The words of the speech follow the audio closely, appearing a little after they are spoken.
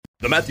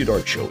The Matthew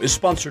Dark Show is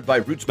sponsored by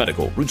Roots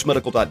Medical,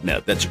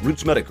 rootsmedical.net. That's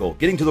Roots Medical,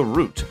 getting to the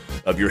root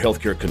of your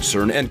healthcare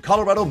concern, and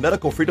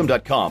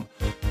ColoradoMedicalFreedom.com.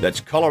 That's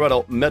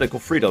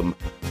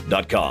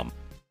ColoradoMedicalFreedom.com.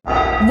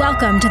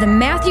 Welcome to the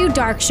Matthew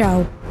Dark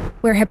Show,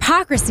 where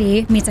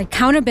hypocrisy meets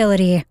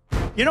accountability.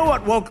 You know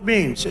what woke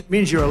means? It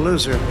means you're a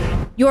loser.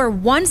 Your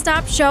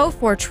one-stop show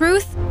for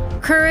truth,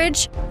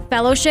 courage,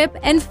 fellowship,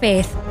 and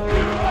faith.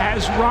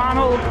 As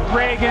Ronald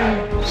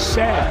Reagan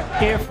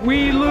said, if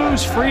we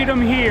lose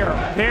freedom here,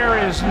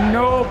 there is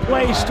no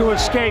place to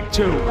escape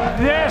to.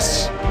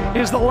 This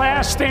is the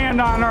last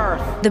stand on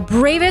earth. The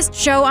bravest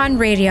show on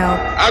radio.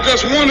 I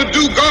just want to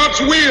do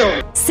God's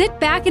will. Sit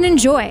back and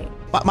enjoy.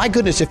 My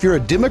goodness, if you're a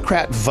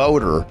Democrat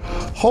voter,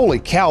 holy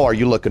cow, are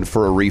you looking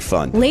for a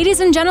refund?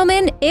 Ladies and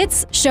gentlemen,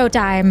 it's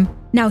showtime.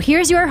 Now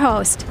here's your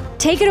host.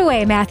 Take it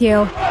away,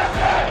 Matthew.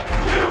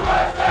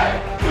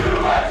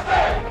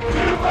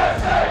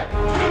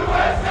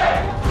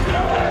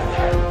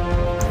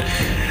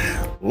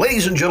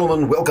 Ladies and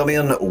gentlemen, welcome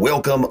in,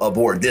 welcome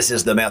aboard. This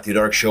is the Matthew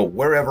Dark Show.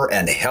 Wherever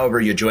and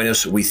however you join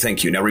us, we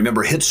thank you. Now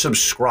remember, hit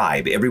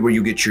subscribe everywhere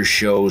you get your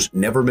shows.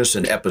 Never miss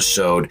an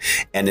episode,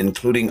 and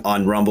including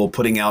on Rumble,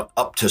 putting out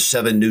up to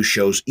 7 new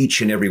shows each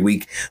and every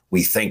week.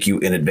 We thank you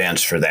in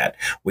advance for that.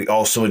 We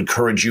also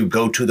encourage you,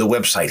 go to the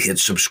website, hit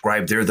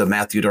subscribe there,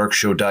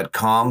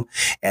 thematthewdarkshow.com,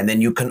 and then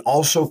you can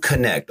also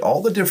connect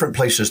all the different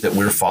places that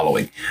we're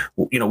following.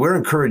 You know, we're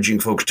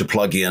encouraging folks to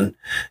plug in,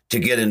 to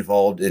get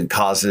involved in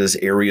causes,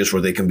 areas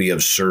where they can be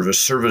of service.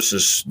 Service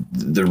is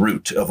the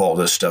root of all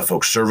this stuff,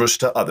 folks. Service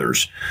to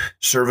others.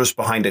 Service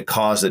behind a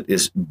cause that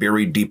is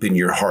buried deep in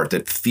your heart,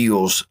 that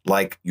feels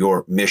like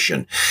your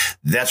mission.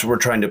 That's what we're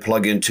trying to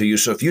plug into you.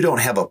 So if you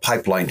don't have a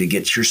pipeline to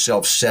get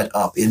yourself set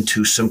up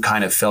into some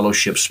kind of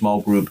fellowship,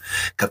 small group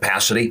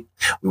capacity,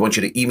 we want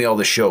you to email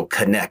the show,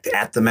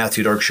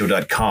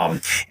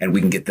 connect@thematthewdarkshow.com, and we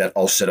can get that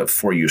all set up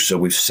for you. So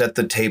we've set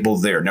the table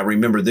there. Now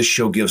remember, this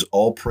show gives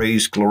all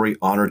praise, glory,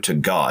 honor to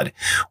God.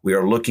 We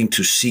are looking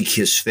to seek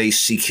his face,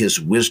 seek his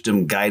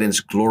wisdom,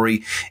 guidance,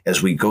 glory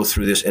as we go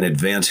through this and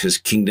advance his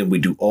kingdom. We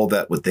do all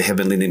that with the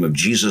heavenly name of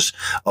Jesus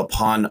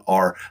upon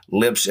our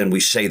lips, and we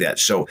say that.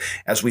 So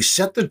as we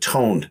set the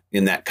tone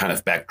in that kind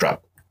of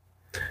backdrop,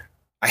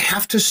 I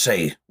have to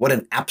say what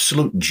an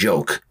absolute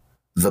joke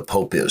the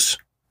Pope is.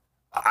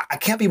 I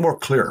can't be more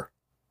clear.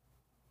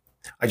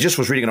 I just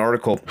was reading an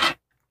article,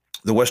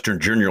 the Western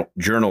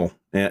Journal,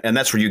 and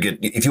that's where you get,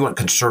 if you want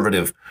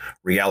conservative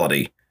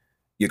reality,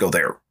 you go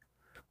there.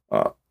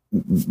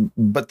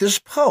 But this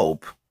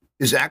Pope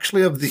is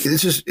actually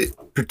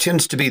it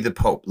pretends to be the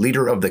Pope,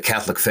 leader of the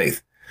Catholic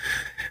faith.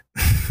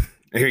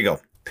 Here you go.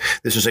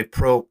 This is a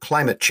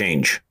pro-climate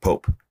change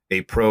Pope,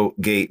 a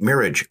pro-gay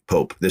marriage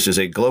Pope. This is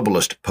a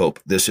globalist Pope.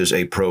 This is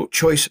a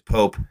pro-choice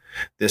Pope.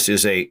 This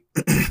is a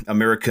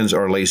Americans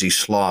are lazy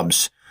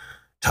slobs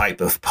type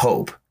of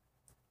Pope.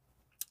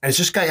 And is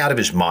this guy out of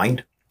his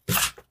mind?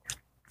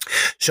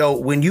 So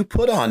when you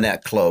put on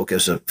that cloak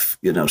as a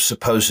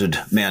supposed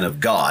man of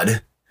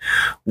God,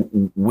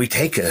 we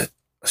take an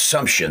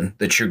assumption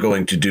that you're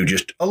going to do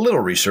just a little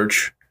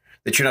research,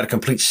 that you're not a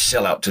complete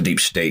sellout to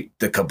deep state,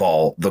 the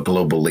cabal, the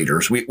global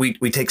leaders.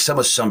 We take some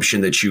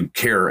assumption that you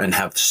care and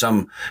have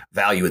some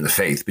value in the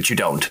faith, but you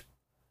don't.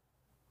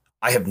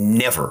 I have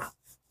never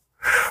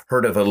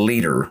heard of a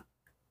leader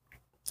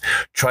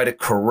try to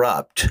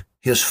corrupt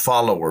his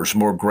followers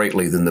more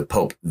greatly than the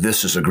Pope.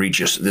 This is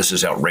egregious. This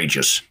is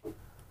outrageous.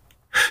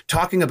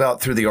 Talking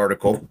about, through the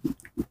article,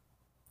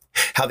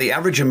 how the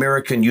average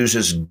American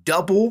uses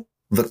double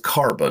the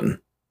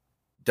carbon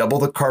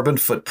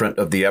footprint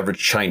of the average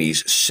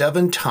Chinese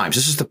 7 times.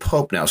 This is the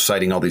Pope now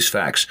citing all these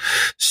facts.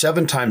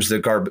 7 times the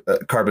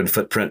carbon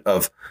footprint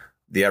of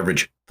the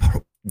average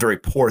very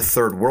poor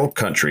third world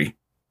country,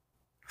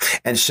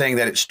 and saying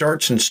that it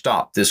starts and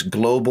stops this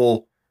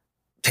global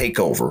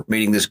takeover,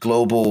 meaning this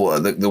global,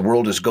 the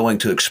world is going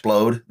to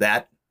explode.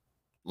 That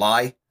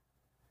lie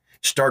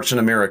starts in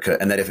America,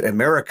 and that if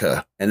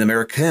America and the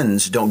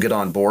Americans don't get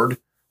on board,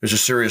 there's a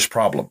serious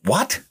problem.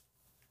 What?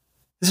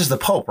 This is the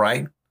Pope,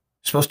 right?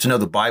 Supposed to know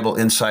the Bible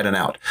inside and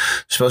out.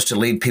 Supposed to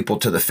lead people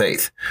to the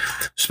faith.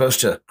 Supposed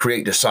to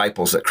create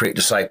disciples that create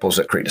disciples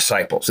that create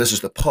disciples. This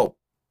is the Pope.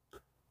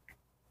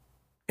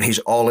 And he's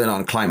all in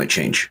on climate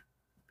change.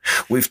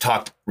 We've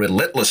talked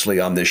relentlessly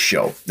on this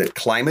show that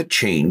climate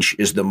change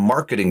is the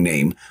marketing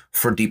name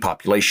for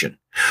depopulation.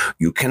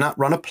 You cannot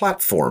run a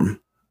platform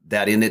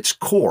that in its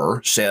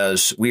core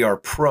says we are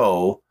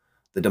pro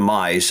the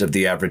demise of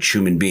the average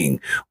human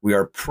being. We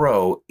are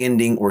pro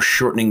ending or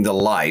shortening the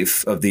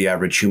life of the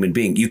average human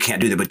being. You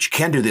can't do that, but you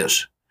can do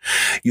this.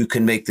 You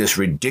can make this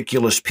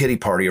ridiculous pity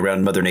party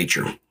around Mother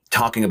Nature,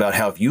 talking about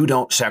how if you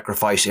don't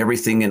sacrifice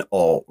everything and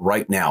all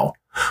right now,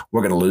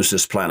 we're going to lose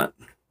this planet.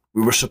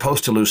 We were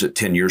supposed to lose it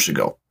 10 years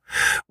ago.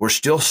 We're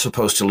still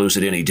supposed to lose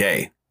it any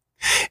day.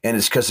 And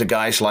it's because of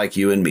guys like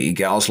you and me,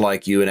 gals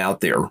like you and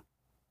out there,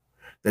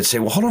 that say,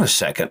 well, hold on a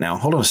second.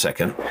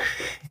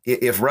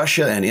 If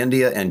Russia and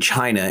India and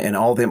China and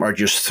all of them are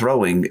just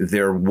throwing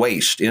their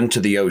waste into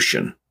the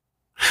ocean,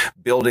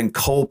 building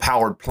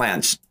coal-powered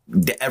plants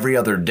every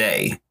other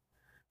day,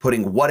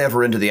 putting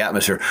whatever into the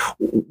atmosphere.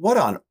 What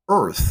on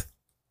earth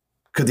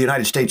could the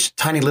United States,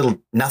 tiny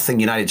little nothing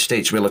United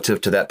States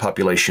relative to that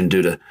population,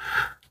 do to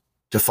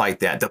fight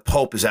that? The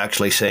Pope is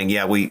actually saying,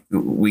 yeah,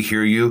 we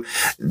hear you.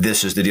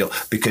 This is the deal.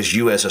 Because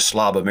you as a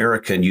Slav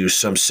American use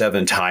some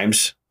 7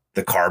 times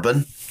the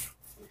carbon.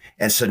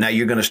 And so now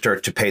you're going to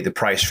start to pay the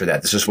price for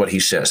that. This is what he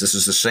says. This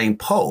is the same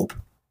Pope.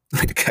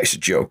 The guy's a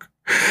joke.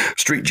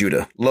 Street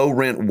Judah, low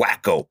rent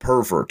wacko,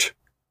 pervert.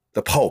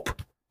 The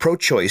Pope,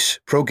 pro-choice,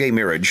 pro-gay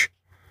marriage.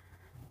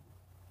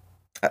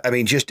 I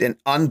mean, just an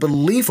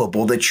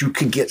unbelievable that you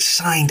could get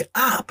signed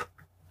up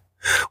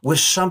with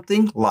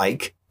something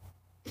like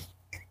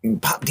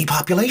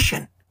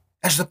depopulation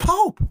as the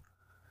Pope,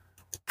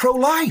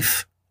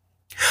 pro-life.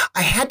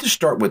 I had to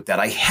start with that.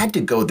 I had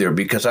to go there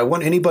because I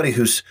want anybody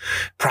who's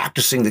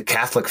practicing the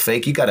Catholic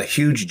faith, you got a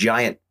huge,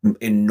 giant,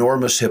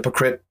 enormous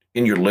hypocrite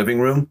in your living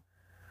room,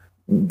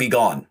 be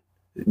gone.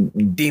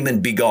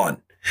 Demon, be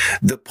gone.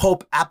 The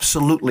Pope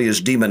absolutely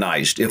is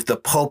demonized if the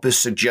Pope is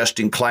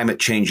suggesting climate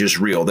change is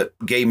real, that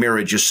gay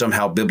marriage is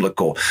somehow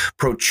biblical,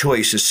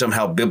 pro-choice is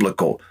somehow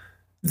biblical.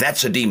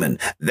 That's a demon.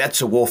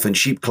 That's a wolf in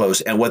sheep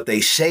clothes. And what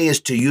they say is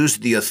to use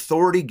the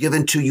authority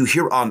given to you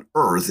here on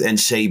earth and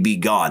say, be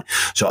gone.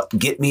 So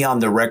get me on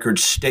the record,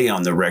 stay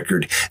on the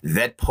record.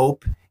 That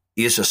Pope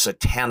is a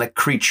satanic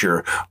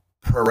creature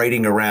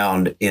parading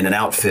around in an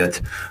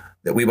outfit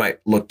that we might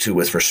look to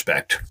with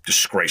respect.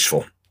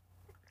 Disgraceful.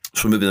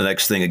 So we move to the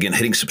next thing. Again,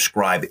 hitting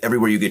subscribe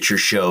everywhere you get your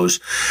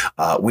shows.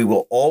 We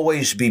will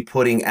always be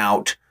putting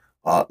out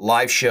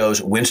live shows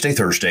Wednesday,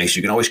 Thursdays.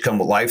 You can always come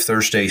live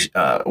Thursdays,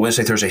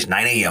 Wednesday, Thursdays,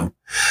 9 a.m.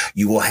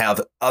 You will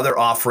have other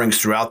offerings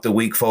throughout the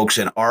week, folks.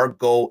 And our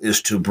goal is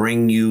to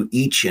bring you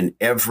each and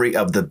every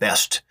of the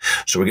best.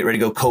 So we're getting ready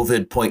to go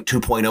COVID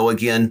 2.0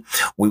 again.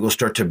 We will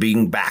start to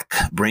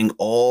bring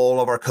all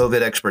of our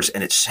COVID experts.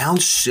 And it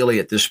sounds silly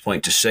at this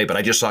point to say, but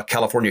I just saw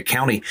California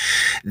County.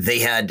 They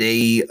had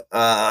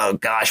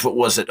what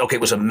was it? Okay,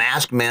 it was a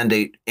mask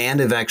mandate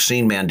and a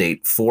vaccine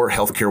mandate for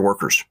healthcare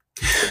workers.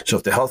 So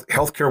if the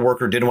healthcare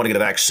worker didn't want to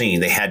get a vaccine,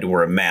 they had to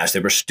wear a mask.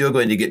 They were still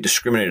going to get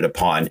discriminated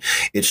upon.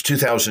 It's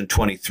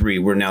 2023.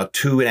 We're now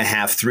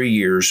 2.5, 3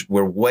 years.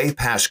 We're way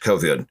past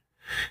COVID.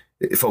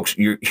 Folks,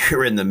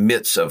 you're in the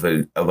midst of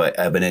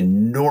an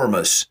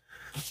enormous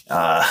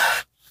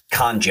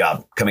con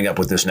job coming up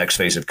with this next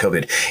phase of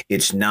COVID.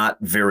 It's not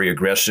very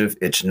aggressive.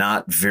 It's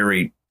not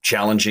very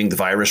challenging, the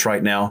virus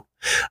right now.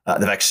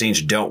 The vaccines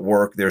don't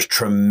work. There's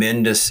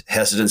tremendous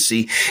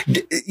hesitancy.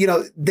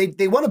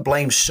 They want to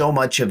blame so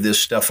much of this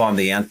stuff on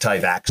the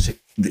anti-vax,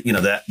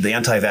 the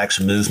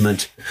anti-vax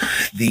movement.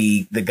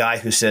 The guy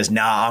who says,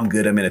 nah, I'm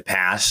good, I'm going to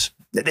pass.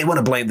 They want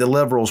to blame, the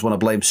liberals want to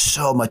blame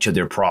so much of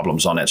their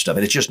problems on that stuff.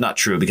 And it's just not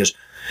true because,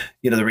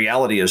 the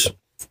reality is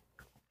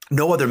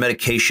no other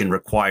medication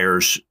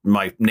requires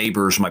my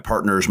neighbors, my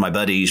partners, my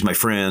buddies, my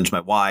friends,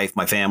 my wife,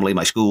 my family,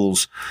 my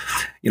schools,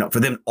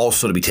 for them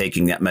also to be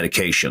taking that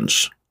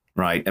medications.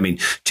 Right. I mean,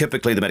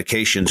 typically the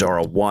medications are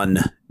a one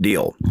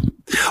deal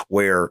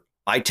where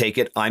I take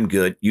it. I'm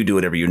good. You do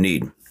whatever you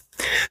need.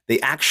 They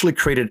actually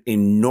created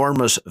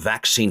enormous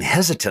vaccine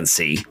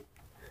hesitancy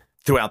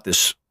throughout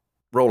this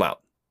rollout.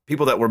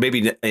 People that were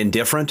maybe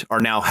indifferent are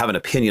now have an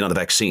opinion on the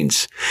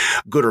vaccines,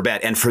 good or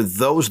bad. And for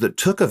those that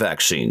took a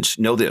vaccines,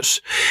 know this.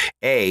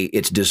 A,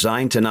 it's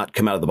designed to not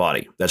come out of the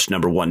body. That's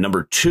number one.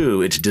 Number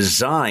two, it's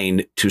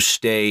designed to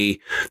stay,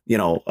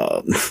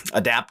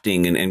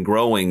 adapting and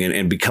growing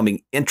and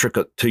becoming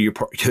intricate to your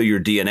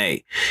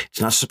DNA.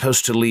 It's not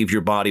supposed to leave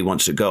your body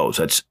once it goes.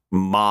 That's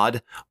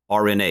mod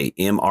RNA,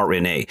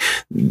 mRNA.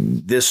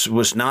 This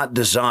was not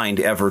designed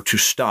ever to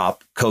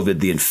stop COVID,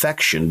 the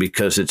infection,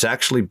 because it's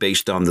actually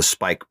based on the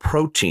spike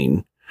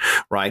protein,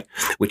 right?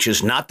 Which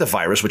is not the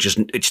virus,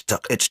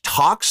 it's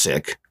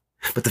toxic,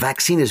 but the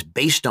vaccine is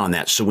based on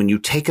that. So when you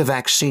take a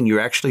vaccine, you're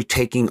actually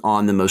taking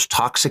on the most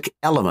toxic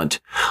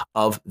element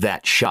of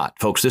that shot.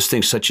 Folks, this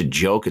thing's such a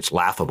joke. It's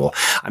laughable.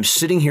 I'm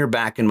sitting here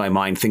back in my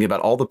mind thinking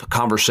about all the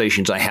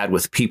conversations I had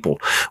with people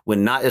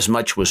when not as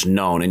much was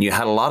known. And you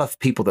had a lot of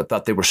people that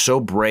thought they were so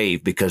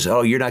brave because,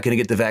 oh, you're not going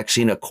to get the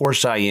vaccine. Of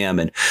course I am.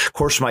 And of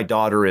course my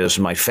daughter is,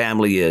 my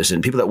family is.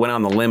 And people that went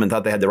on the limb and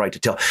thought they had the right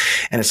to tell.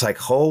 And it's like,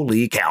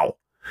 holy cow.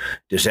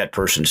 Does that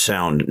person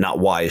sound not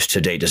wise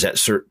today? Does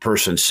that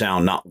person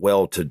sound not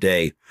well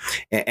today?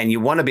 And you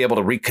want to be able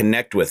to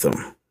reconnect with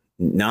them,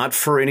 not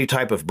for any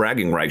type of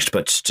bragging rights,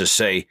 but to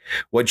say,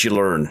 what'd you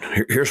learn?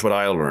 Here's what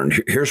I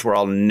learned. Here's where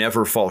I'll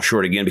never fall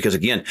short again. Because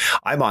again,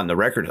 I'm on the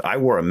record. I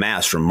wore a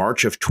mask from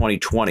March of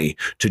 2020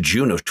 to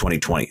June of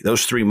 2020.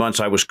 Those 3 months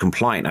I was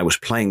compliant. I was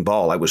playing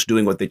ball. I was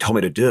doing what they told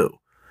me to do.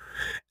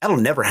 That'll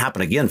never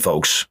happen again,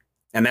 folks.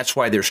 And that's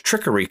why there's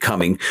trickery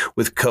coming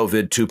with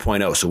COVID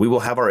 2.0. So we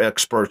will have our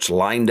experts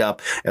lined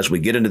up as we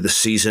get into the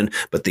season.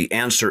 But the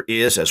answer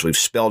is, as we've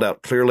spelled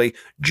out clearly,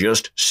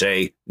 just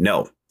say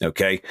no.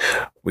 OK,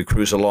 we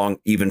cruise along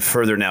even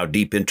further now,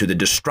 deep into the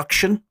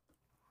destruction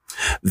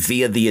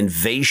via the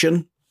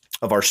invasion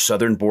of our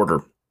southern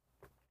border.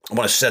 I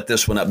want to set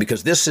this one up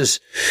because this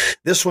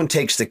one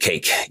takes the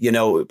cake. You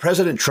know,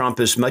 President Trump,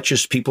 as much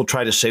as people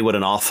try to say what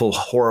an awful,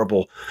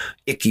 horrible,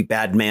 icky,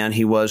 bad man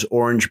he was,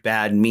 orange,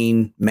 bad,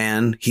 mean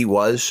man he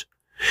was,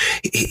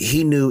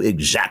 he knew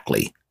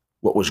exactly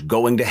what was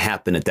going to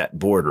happen at that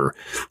border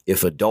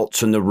if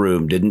adults in the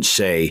room didn't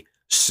say,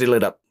 seal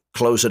it up,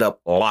 close it up,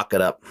 lock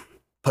it up,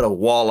 put a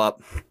wall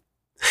up.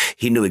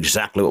 He knew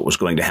exactly what was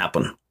going to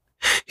happen.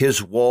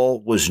 His wall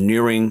was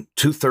nearing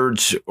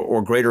 2/3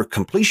 or greater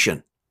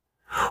completion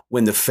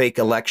when the fake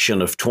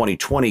election of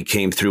 2020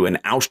 came through and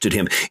ousted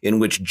him, in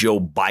which Joe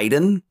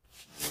Biden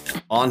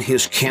on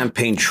his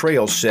campaign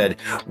trail said,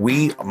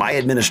 my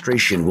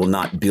administration will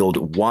not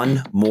build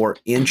one more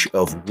inch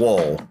of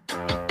wall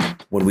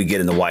when we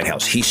get in the White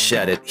House. He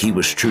said it. He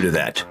was true to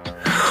that.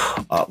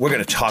 We're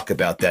going to talk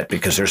about that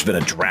because there's been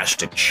a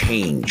drastic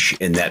change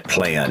in that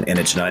plan, and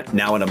it's not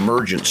now an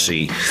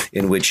emergency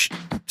in which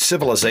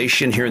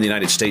civilization here in the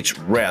United States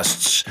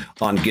rests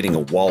on getting a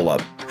wall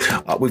up.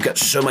 We've got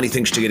so many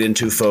things to get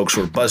into, folks.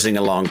 We're buzzing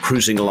along,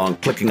 cruising along,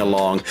 clicking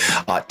along,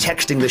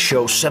 texting the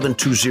show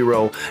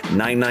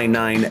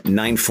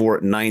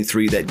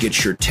 720-999-9493. That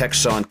gets your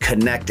texts on.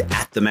 Connect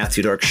at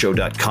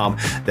thematthewdarkshow.com.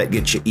 That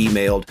gets you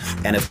emailed.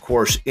 And of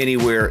course,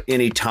 anywhere,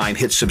 anytime,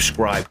 hit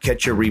subscribe,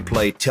 catch a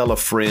replay, tell a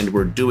friend.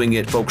 We're doing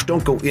it, folks.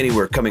 Don't go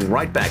anywhere. Coming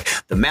right back.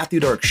 The Matthew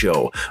Dark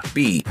Show.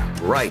 Be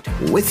right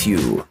with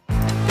you.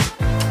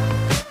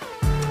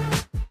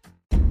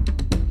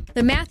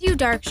 The Matthew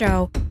Dark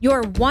Show,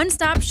 your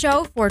one-stop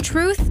show for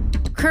truth,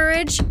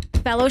 courage,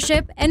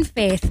 fellowship, and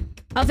faith.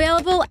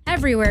 Available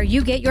everywhere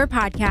you get your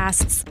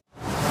podcasts.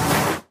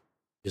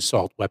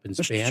 Assault weapons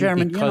Mr. ban.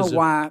 Chairman, you know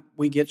why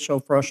we get so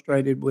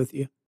frustrated with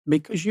you?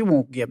 Because you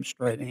won't give them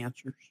straight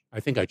answers. I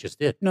think I just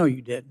did. No,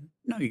 you didn't.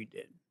 No, you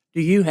didn't.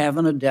 Do you have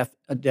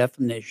a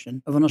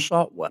definition of an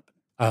assault weapon?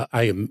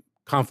 I am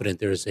confident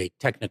there is a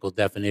technical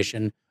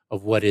definition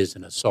of what is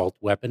an assault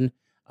weapon,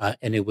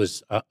 and it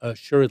was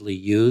assuredly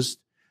used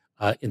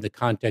in the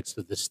context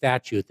of the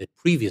statute that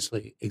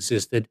previously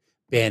existed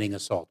banning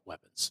assault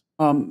weapons.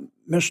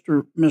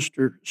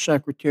 Mr.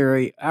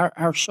 Secretary,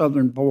 our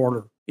southern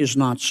border is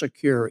not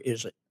secure,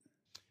 is it?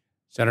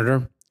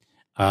 Senator,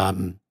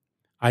 I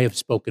have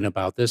spoken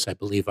about this. I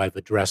believe I've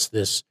addressed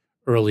this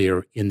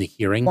earlier in the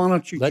hearing. Why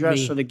don't you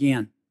address it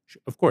again?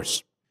 Of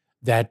course.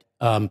 That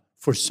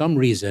for some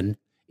reason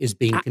is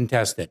being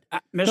contested.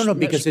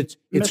 Because it's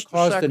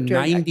caused a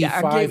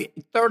 95. I gave you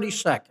 30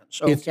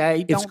 seconds,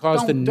 okay? It's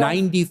caused a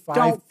 95.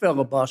 Don't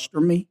filibuster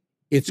me.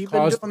 You've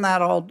been doing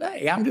that all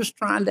day. I'm just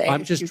trying to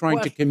I'm just trying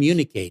to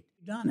communicate.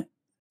 You've done it.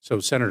 So,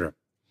 Senator,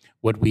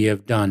 what we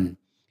have done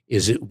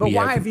is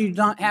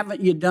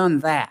haven't you done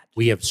that?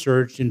 We have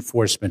surged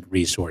enforcement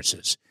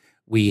resources.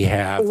 We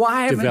have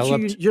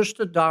haven't you just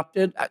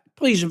adopted?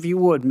 Please, if you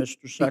would,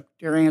 Mr.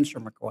 Secretary, answer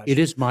my question. It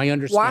is my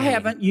understanding.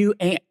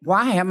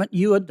 Why haven't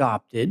you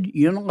adopted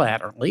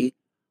unilaterally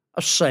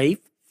a safe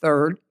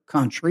third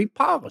country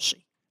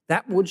policy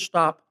that would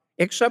stop,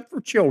 except for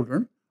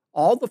children,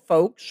 all the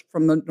folks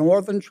from the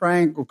Northern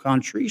Triangle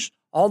countries,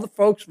 all the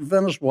folks from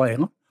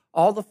Venezuela,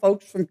 all the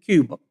folks from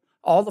Cuba,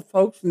 all the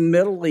folks from the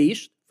Middle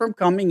East from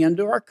coming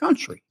into our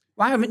country?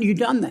 Why haven't you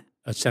done that?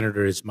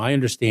 Senator, it's my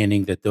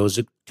understanding that those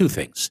are two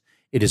things.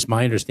 It is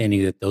my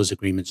understanding that those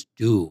agreements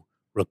do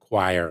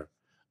require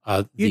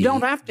you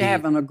don't have to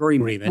have an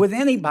agreement with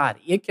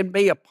anybody. It can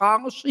be a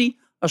policy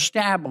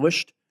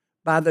established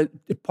by the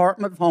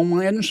Department of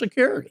Homeland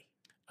Security.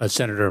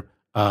 Senator,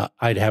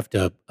 I'd have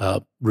to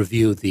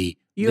review the.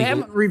 You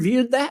haven't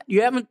reviewed that?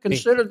 You haven't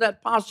considered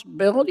that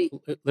possibility?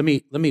 Let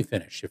me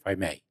finish, if I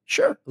may.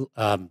 Sure.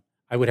 I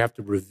would have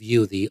to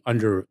review the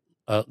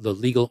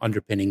legal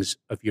underpinnings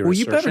of your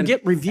assertion. Well, you better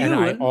get reviewing.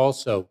 And I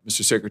also,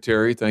 Mr.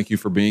 Secretary, thank you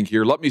for being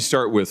here. Let me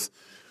start with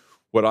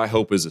what I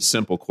hope is a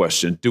simple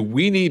question. Do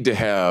we need to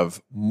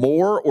have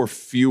more or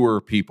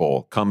fewer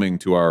people coming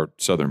to our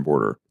southern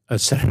border?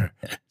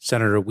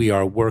 Senator, we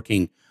are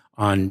working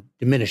on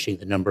diminishing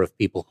the number of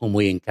people whom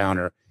we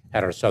encounter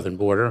at our southern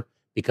border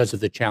because of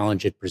the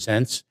challenge it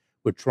presents.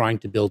 We're trying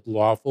to build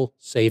lawful,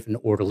 safe, and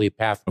orderly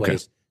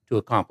pathways to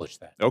accomplish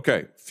that.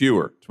 Okay,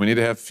 fewer. So we need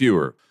to have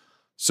fewer.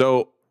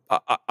 So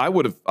I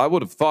would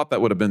have thought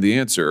that would have been the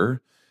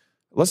answer.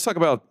 Let's talk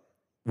about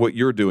what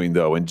you're doing,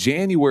 though. In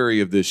January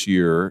of this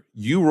year,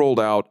 you rolled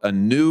out a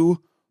new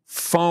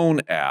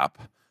phone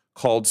app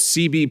called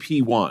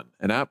CBP One,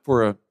 an app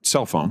for a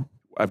cell phone.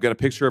 I've got a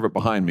picture of it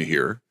behind me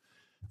here.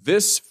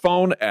 This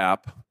phone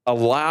app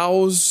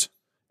allows,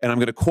 and I'm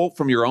going to quote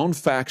from your own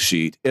fact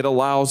sheet, it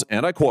allows,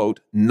 and I quote,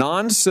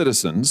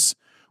 non-citizens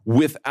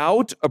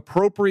without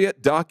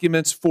appropriate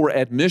documents for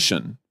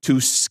admission to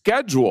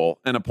schedule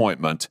an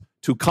appointment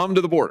to come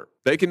to the border.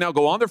 They can now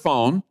go on their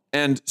phone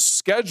and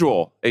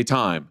schedule a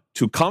time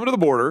to come to the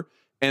border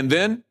and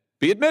then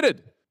be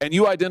admitted. And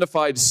you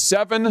identified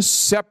 7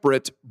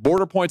 separate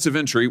border points of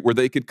entry where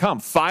they could come.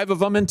 5 of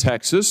them in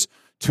Texas,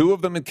 2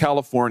 of them in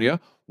California,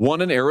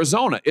 1 in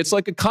Arizona. It's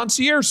like a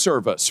concierge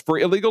service for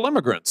illegal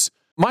immigrants.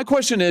 My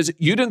question is,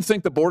 you didn't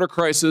think the border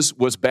crisis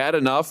was bad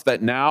enough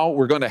that now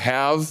we're going to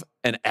have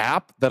an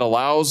app that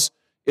allows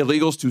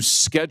illegals to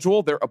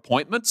schedule their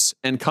appointments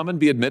and come and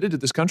be admitted to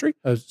this country?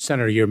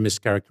 Senator, you're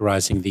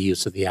mischaracterizing the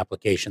use of the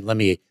application. Let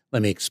me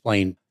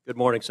explain. Good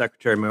morning,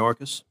 Secretary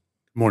Mayorkas.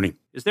 Good morning.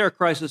 Is there a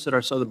crisis at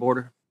our southern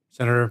border?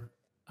 Senator,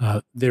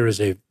 there is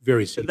a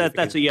very significant...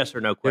 That's a yes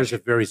or no question.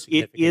 There's a very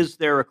significant... Is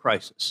there a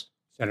crisis?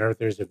 Senator,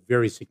 there's a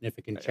very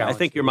significant challenge. I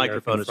think your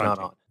microphone is not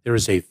on. There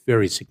is a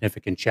very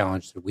significant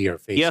challenge that we are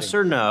facing. Yes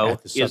or no,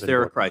 is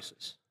there a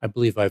crisis? I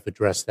believe I've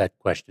addressed that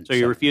question. So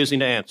you're refusing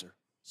to answer?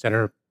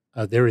 Senator,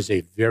 there is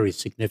a very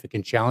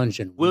significant challenge.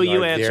 And will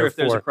you answer if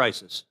there's a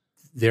crisis?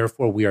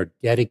 Therefore, we are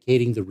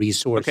dedicating the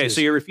resources. Okay,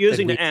 so you're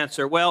refusing to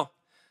answer. Well,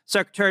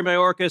 Secretary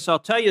Mayorkas, I'll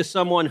tell you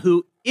someone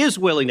who is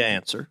willing to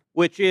answer,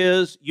 which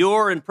is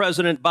your and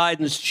President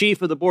Biden's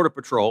chief of the Border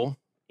Patrol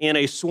in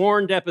a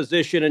sworn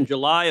deposition in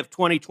July of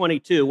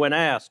 2022 when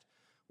asked,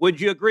 would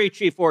you agree,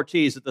 Chief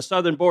Ortiz, that the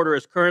southern border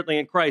is currently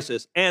in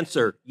crisis?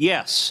 Answer,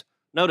 yes.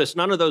 Notice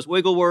none of those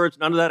wiggle words,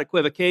 none of that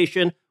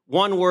equivocation.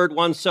 One word,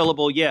 one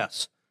syllable,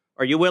 yes.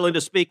 Are you willing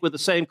to speak with the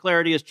same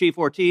clarity as Chief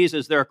Ortiz?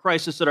 Is there a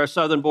crisis at our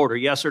southern border,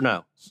 yes or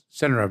no?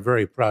 Senator, I'm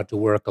very proud to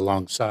work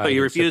alongside. So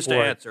you refuse to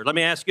answer. Let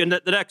me ask you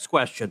the next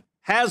question.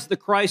 Has the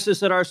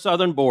crisis at our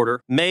southern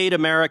border made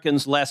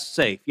Americans less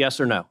safe, yes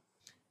or no?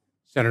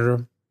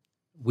 Senator,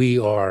 we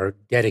are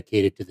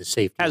dedicated to the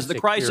safety. Has the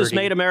crisis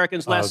made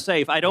Americans less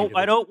safe? I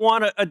don't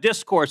want a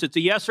discourse. It's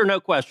a yes or no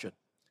question.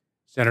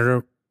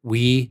 Senator,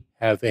 we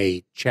have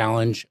a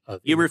challenge of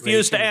You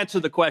refuse to answer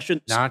the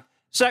question.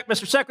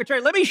 Mr. Secretary,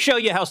 let me show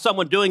you how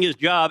someone doing his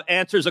job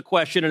answers a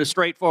question in a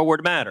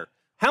straightforward manner.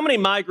 How many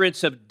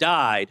migrants have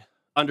died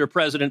under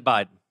President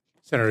Biden?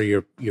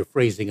 Senator, your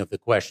phrasing of the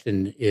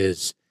question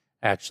is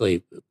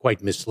actually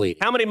quite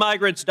misleading. How many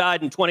migrants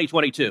died in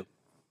 2022?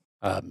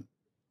 At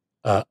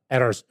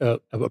our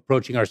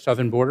approaching our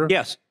southern border?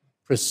 Yes.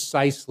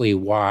 Precisely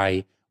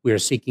why we are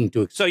seeking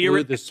to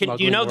exclude the smuggling.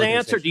 Do you know the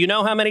answer? Do you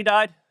know how many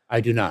died? I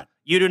do not.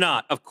 You do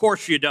not. Of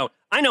course you don't.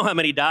 I know how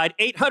many died.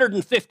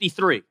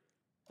 853.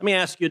 Let me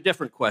ask you a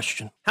different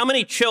question. How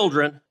many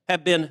children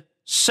have been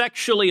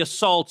sexually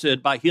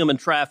assaulted by human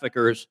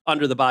traffickers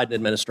under the Biden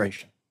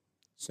administration?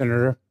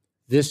 Senator,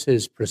 this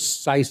is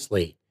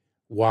precisely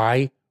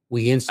why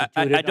we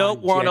instituted... I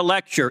don't want a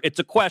lecture. It's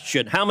a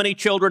question. How many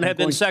children have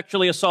been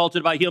sexually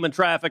assaulted by human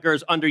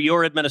traffickers under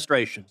your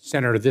administration?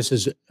 Senator, this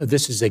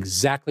is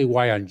exactly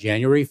why on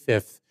January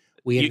 5th,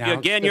 we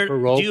announced the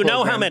parole Do you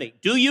know how many?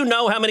 Do you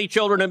know how many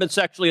children have been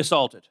sexually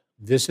assaulted?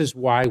 This is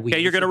why we... Okay,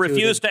 you're going to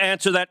refuse to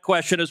answer that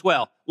question as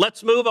well.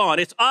 Let's move on.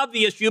 It's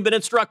obvious you've been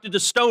instructed to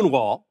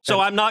stonewall, so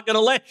I'm not going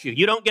to let you.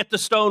 You don't get to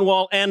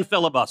stonewall and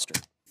filibuster.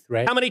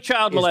 How many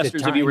child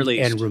molesters have you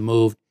released? And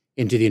removed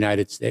into the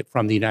United States,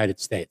 from the United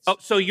States. Oh,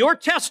 so your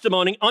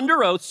testimony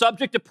under oath,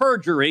 subject to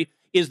perjury,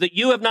 is that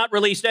you have not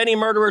released any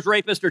murderers,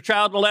 rapists, or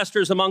child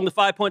molesters among the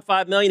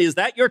 5.5 million. Is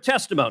that your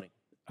testimony?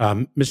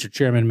 Mr.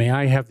 Chairman, may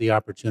I have the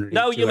opportunity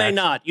No, you may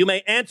not. You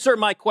may answer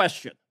my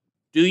question.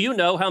 Do you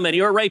know how many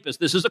are rapists?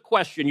 This is a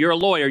question. You're a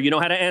lawyer. You know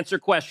how to answer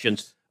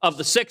questions. Of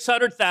the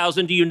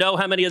 600,000, do you know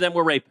how many of them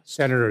were rapists?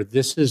 Senator,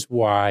 this is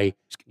why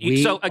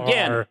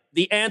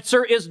the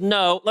answer is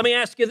no. Let me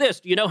ask you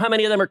this. Do you know how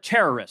many of them are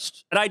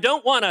terrorists? And I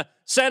don't want to,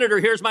 Senator,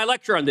 here's my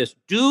lecture on this.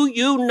 Do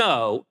you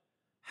know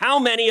how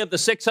many of the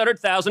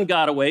 600,000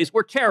 gotaways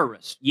were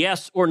terrorists?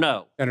 Yes or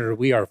no? Senator,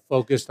 we are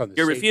focused on the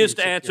You refuse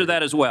to answer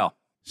that as well.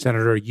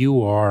 Senator,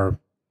 you are...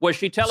 Was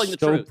she telling the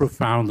so truth?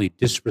 profoundly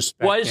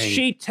disrespecting. Was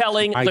she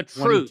telling the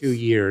truth? 22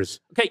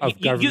 years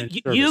of government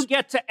service. You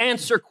get to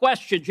answer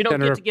questions. You don't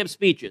get to give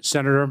speeches.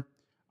 Senator,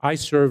 I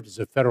served as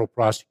a federal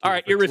prosecutor. All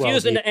right, you're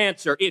refusing to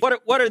answer.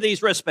 What are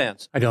these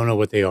wristbands? I don't know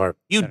what they are.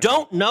 You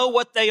don't know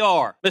what they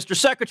are. Mr.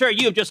 Secretary,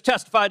 you have just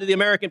testified to the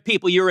American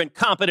people you're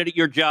incompetent at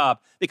your job,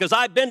 because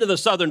I've been to the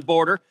southern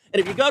border, and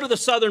if you go to the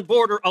southern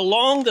border,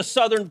 along the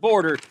southern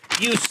border,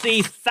 you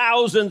see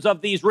thousands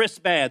of these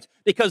wristbands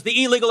because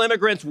the illegal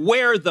immigrants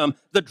wear them.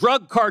 The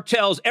drug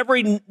cartels,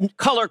 every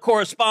color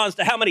corresponds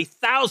to how many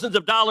thousands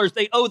of dollars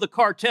they owe the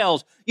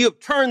cartels. You have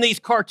turned these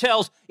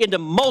cartels into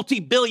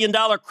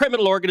multi-billion-dollar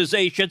criminal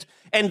organizations,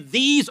 and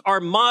these are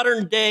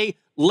modern-day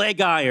leg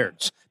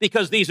irons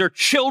because these are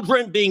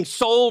children being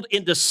sold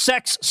into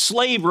sex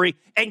slavery,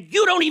 and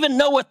you don't even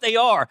know what they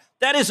are.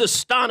 That is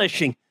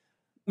astonishing.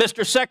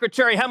 Mr.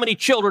 Secretary, how many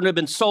children have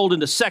been sold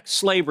into sex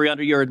slavery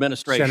under your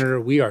administration?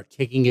 Senator, we are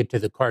taking it to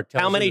the cartels.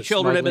 How many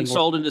children have been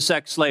sold into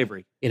sex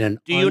slavery? Do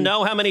you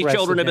know how many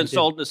children have been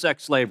sold into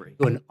sex slavery?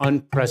 To an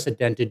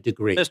unprecedented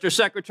degree. Mr.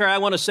 Secretary, I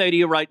want to say to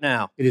you right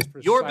now,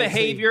 your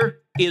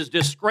behavior is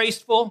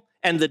disgraceful,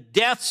 and the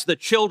deaths, the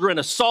children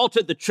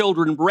assaulted, the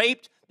children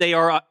raped, they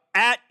are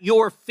at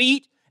your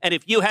feet, and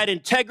if you had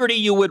integrity,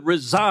 you would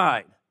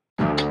resign.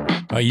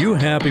 Are you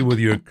happy with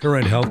your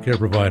current healthcare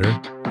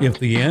provider? If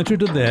the answer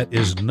to that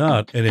is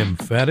not an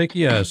emphatic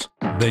yes,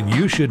 then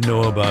you should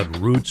know about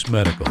Roots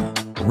Medical.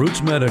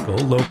 Roots Medical,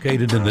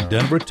 located in the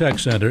Denver Tech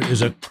Center,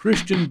 is a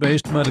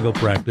Christian-based medical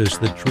practice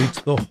that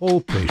treats the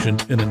whole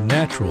patient in a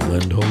natural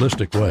and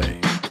holistic way.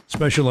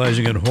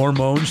 Specializing in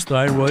hormones,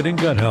 thyroid, and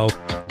gut health,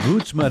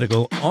 Roots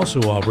Medical also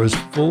offers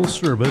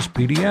full-service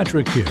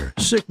pediatric care,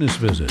 sickness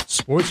visits,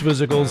 sports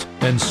physicals,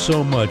 and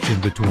so much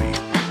in between.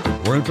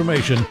 For more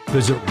information,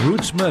 visit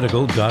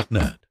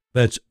rootsmedical.net.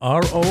 That's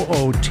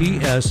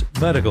ROOTS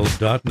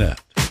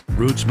medical.net.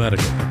 Roots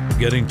Medical,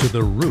 getting to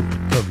the root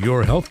of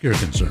your healthcare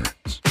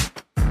concerns.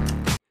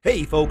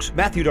 Hey folks,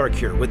 Matthew Dark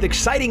here with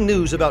exciting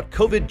news about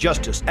COVID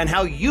justice and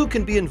how you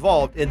can be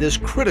involved in this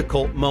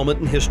critical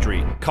moment in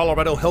history.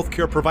 Colorado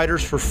Healthcare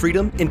Providers for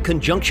Freedom, in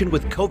conjunction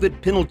with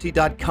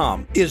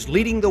COVIDpenalty.com, is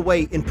leading the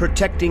way in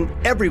protecting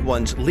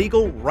everyone's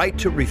legal right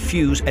to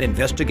refuse an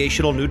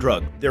investigational new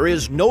drug. There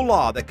is no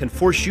law that can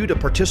force you to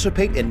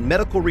participate in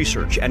medical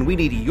research, and we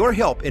need your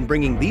help in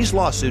bringing these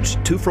lawsuits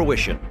to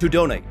fruition. To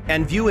donate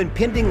and view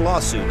impending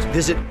lawsuits,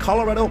 visit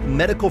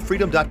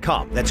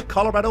ColoradoMedicalFreedom.com. That's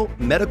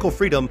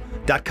ColoradoMedicalFreedom.com.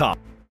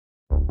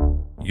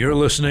 You're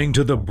listening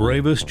to the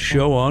bravest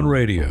show on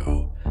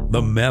radio,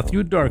 The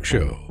Matthew Dark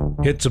Show.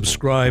 Hit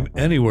subscribe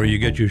anywhere you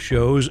get your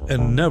shows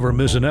and never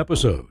miss an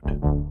episode.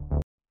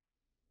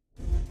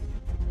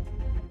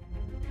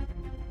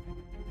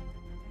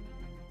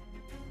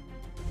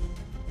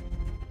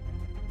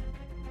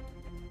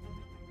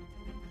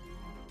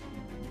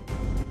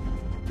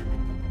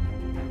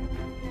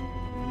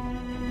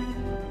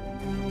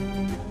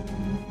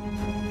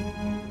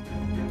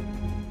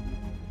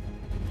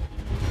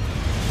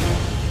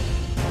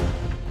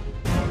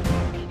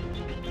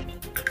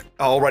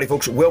 Alrighty,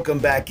 folks, welcome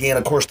back in.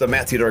 Of course, the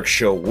Matthew Dark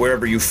Show.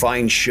 Wherever you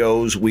find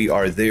shows, we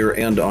are there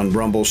and on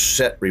Rumble.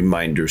 Set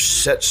reminders,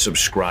 set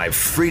subscribe,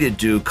 free to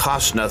do,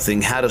 costs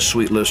nothing. Had a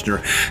sweet listener.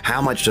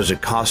 How much does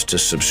it cost to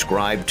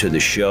subscribe to the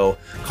show?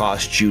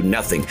 Costs you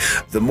nothing.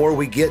 The more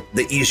we get,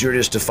 the easier it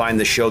is to find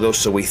the show, though,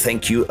 so we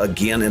thank you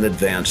again in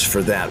advance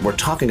for that. We're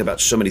talking about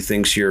so many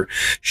things here.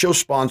 Show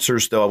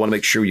sponsors, though, I want to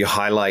make sure you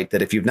highlight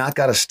that if you've not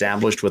got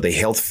established with a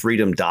Health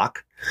Freedom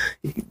doc,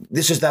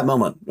 this is that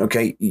moment,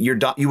 okay? You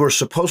were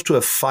supposed to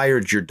have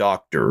fired your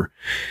doctor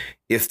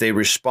if they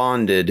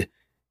responded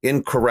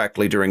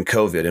incorrectly during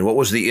COVID. And what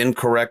was the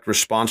incorrect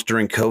response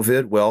during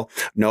COVID? Well,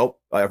 nope,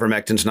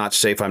 ivermectin's not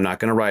safe. I'm not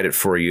going to write it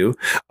for you.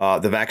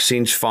 The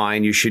vaccine's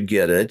fine. You should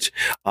get it.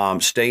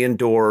 Stay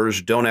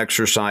indoors. Don't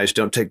exercise.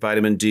 Don't take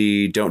vitamin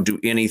D. Don't do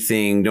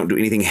anything. Don't do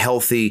anything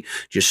healthy.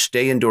 Just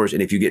stay indoors.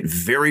 And if you get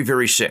very,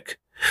 very sick,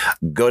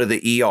 go to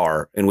the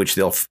ER, in which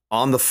they'll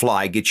on the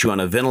fly get you on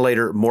a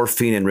ventilator,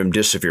 morphine, and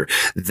remdesivir.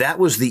 That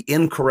was the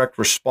incorrect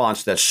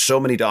response that so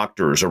many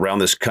doctors around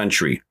this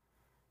country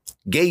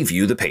gave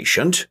you, the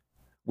patient,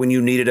 when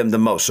you needed them the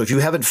most. So if you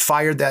haven't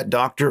fired that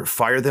doctor,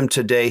 fire them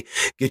today.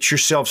 Get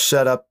yourself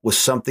set up with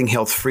something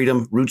Health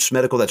Freedom. Roots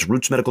Medical, that's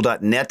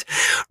rootsmedical.net.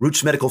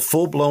 Roots Medical,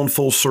 full-blown,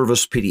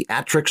 full-service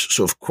pediatrics.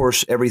 So, of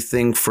course,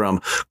 everything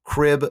from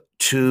crib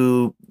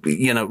to,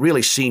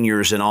 really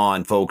seniors and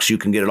on, folks. You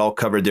can get it all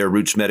covered there,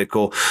 Roots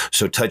Medical.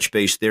 So touch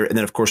base there. And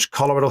then, of course,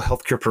 Colorado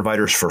Healthcare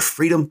Providers for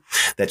Freedom.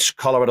 That's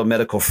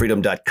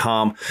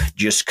ColoradoMedicalFreedom.com.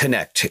 Just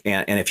connect.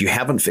 And if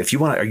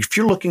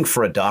you're looking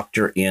for a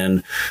doctor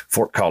in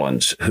Fort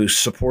Collins who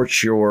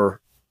supports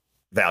your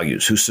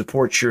values, who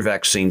supports your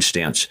vaccine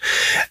stance,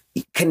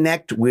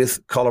 connect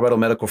with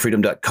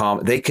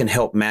ColoradoMedicalFreedom.com. They can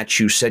help match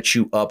you, set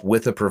you up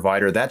with a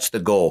provider. That's the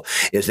goal,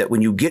 is that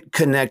when you get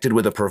connected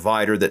with a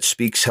provider that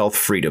speaks health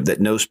freedom,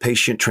 that knows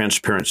patient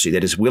transparency,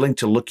 that is willing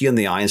to look you in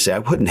the eye and say, I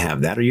wouldn't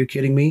have that. Are you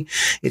kidding me?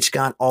 It's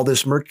got all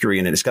this mercury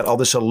in it. It's got all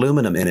this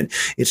aluminum in it.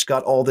 It's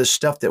got all this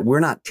stuff that we're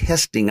not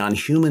testing on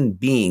human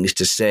beings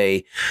to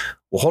say,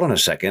 well, hold on a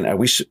second.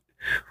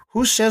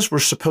 Who says we're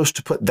supposed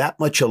to put that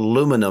much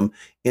aluminum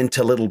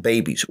into little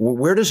babies?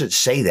 Where does it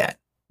say that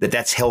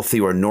that's healthy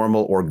or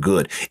normal or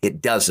good?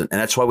 It doesn't. And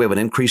that's why we have an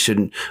increase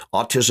in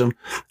autism,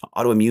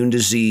 autoimmune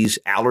disease,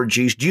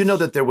 allergies. Do you know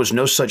that there was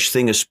no such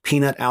thing as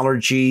peanut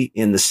allergy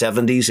in the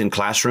 70s in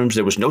classrooms?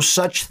 There was no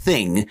such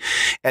thing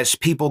as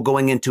people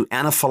going into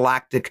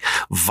anaphylactic,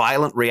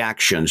 violent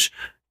reactions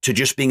to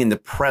just being in the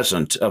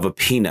presence of a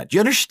peanut. Do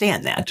you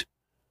understand that?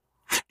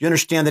 You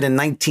understand that in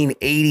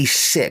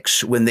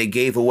 1986, when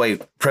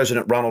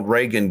President Ronald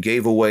Reagan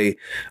gave away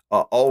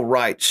all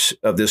rights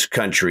of this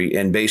country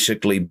and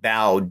basically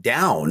bowed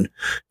down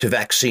to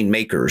vaccine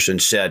makers and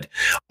said,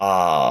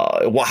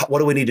 what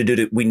do we need to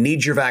do? We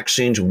need your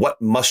vaccines. What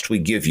must we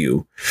give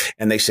you?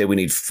 And they say we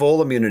need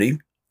full immunity, and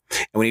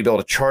we need to be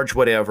able to charge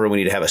whatever. We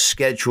need to have a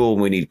schedule.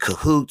 And we need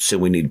cahoots,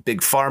 and we need big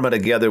pharma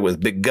together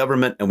with big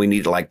government, and we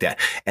need it like that.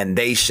 And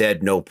they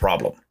said, no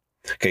problem.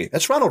 Okay,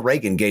 that's Ronald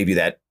Reagan gave you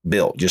that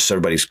bill, just so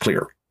everybody's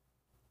clear.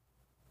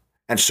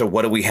 And so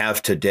what do we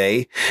have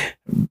today?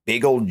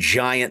 Big old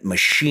giant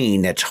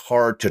machine that's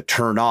hard to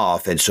turn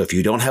off. And so if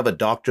you don't have a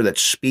doctor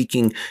that's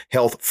speaking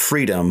health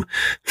freedom,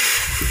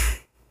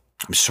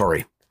 I'm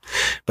sorry,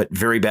 but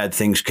very bad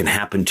things can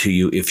happen to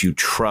you if you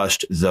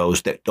trust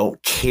those that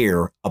don't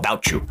care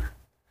about you.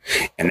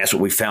 And that's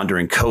what we found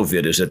during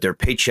COVID, is that their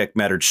paycheck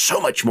mattered so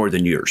much more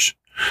than yours.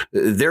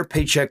 Their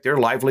paycheck, their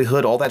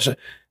livelihood, all that stuff.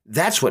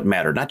 That's what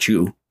mattered, not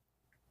you.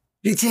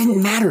 It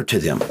didn't matter to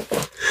them.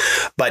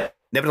 But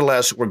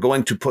Nevertheless, we're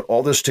going to put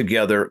all this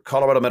together.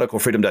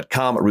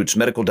 ColoradoMedicalFreedom.com,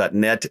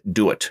 RootsMedical.net.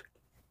 Do it.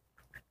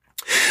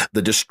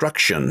 The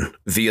destruction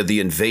via the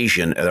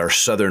invasion at our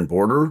southern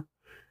border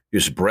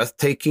is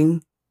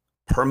breathtaking,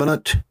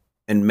 permanent,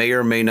 and may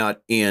or may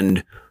not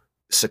end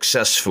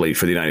successfully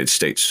for the United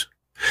States.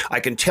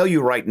 I can tell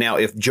you right now,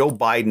 if Joe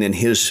Biden and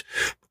his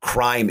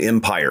crime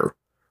empire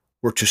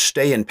were to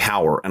stay in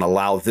power and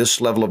allow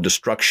this level of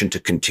destruction to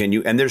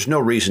continue, and there's no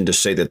reason to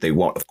say that they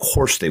won't. Of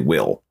course they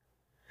will.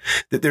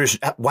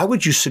 Why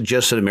would you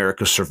suggest that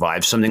America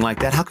survive something like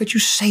that? How could you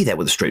say that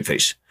with a straight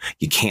face?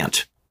 You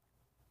can't.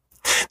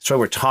 That's why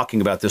we're talking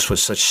about this with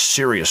such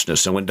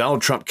seriousness. And when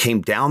Donald Trump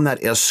came down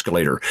that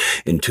escalator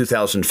in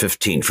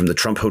 2015 from the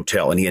Trump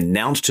Hotel and he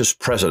announced his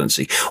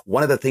presidency,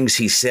 one of the things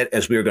he said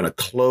is we are going to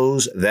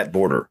close that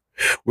border.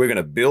 We're going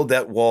to build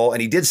that wall.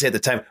 And he did say at the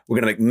time, we're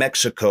going to make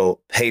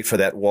Mexico pay for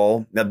that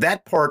wall. Now,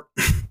 that part,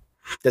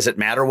 does it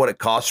matter what it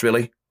costs,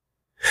 really?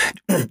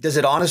 Does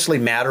it honestly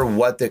matter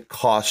what it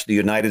costs the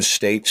United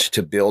States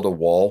to build a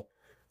wall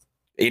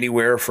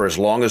anywhere for as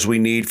long as we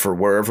need, for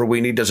wherever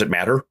we need? Does it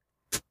matter?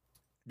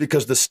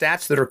 Because the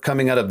stats that are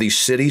coming out of these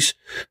cities,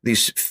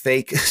 these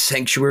fake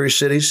sanctuary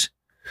cities,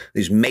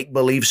 these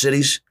make-believe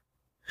cities,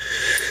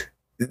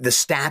 the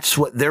stats,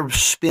 what they're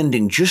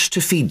spending just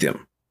to feed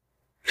them,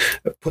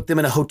 put them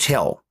in a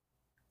hotel,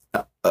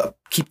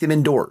 keep them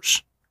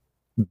indoors.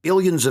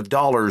 Billions of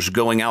dollars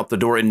going out the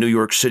door in New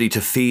York City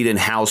to feed and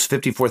house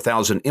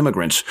 54,000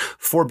 immigrants,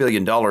 $4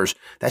 billion.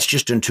 That's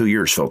just in 2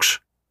 years, folks.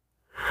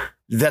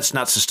 That's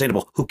not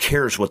sustainable. Who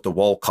cares what the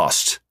wall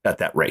costs at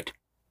that rate?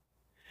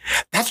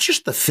 That's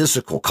just the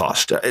physical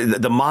cost,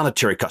 the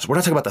monetary cost. We're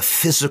not talking about the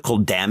physical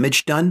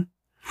damage done,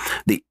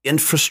 the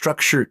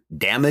infrastructure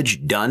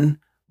damage done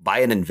by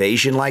an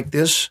invasion like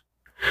this.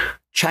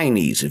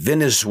 Chinese,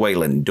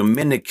 Venezuelan,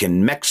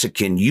 Dominican,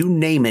 Mexican, you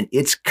name it,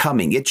 it's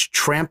coming. It's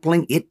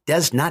trampling. It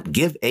does not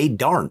give a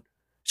darn.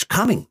 It's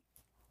coming.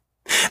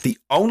 The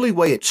only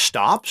way it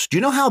stops, do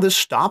you know how this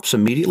stops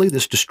immediately,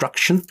 this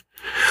destruction?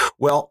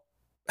 Well,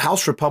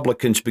 House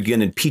Republicans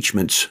begin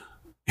impeachment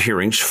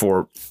hearings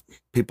for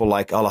people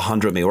like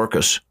Alejandro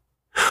Mayorkas,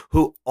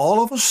 who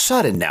all of a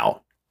sudden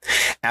now,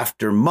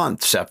 after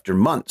months,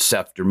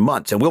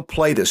 and we'll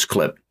play this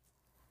clip,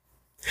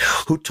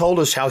 who told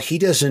us how he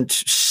doesn't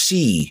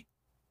see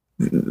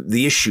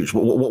the issues.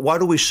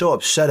 What are we so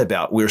upset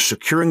about? We're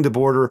securing the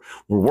border.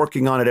 We're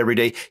working on it every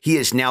day. He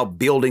is now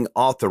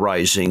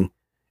authorizing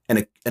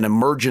an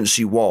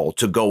emergency wall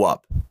to go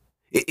up.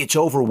 It's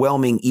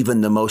overwhelming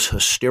even the most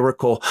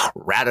hysterical,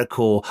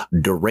 radical,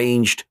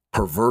 deranged,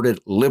 perverted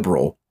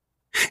liberal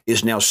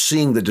is now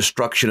seeing the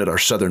destruction at our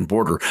southern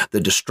border, the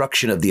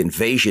destruction of the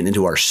invasion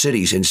into our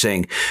cities and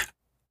saying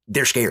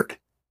they're scared.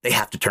 They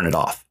have to turn it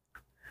off.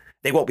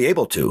 They won't be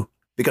able to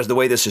because the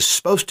way this is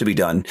supposed to be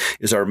done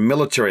is our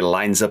military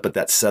lines up at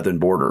that southern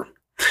border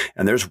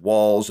and there's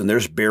walls and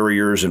there's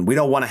barriers and we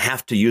don't want to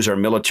have to use our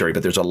military,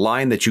 but there's a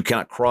line that you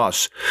cannot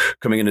cross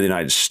coming into the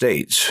United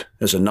States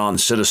as a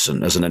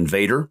non-citizen, as an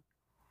invader.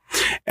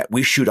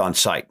 We shoot on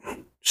sight.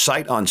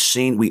 Sight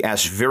unseen, we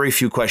ask very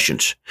few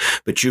questions,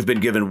 but you've been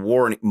given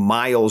warning,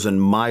 miles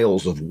and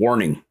miles of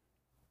warning.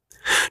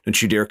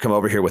 Don't you dare come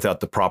over here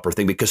without the proper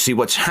thing, because see,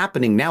 what's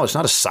happening now is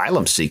not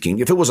asylum seeking.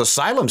 If it was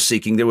asylum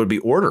seeking, there would be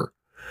order.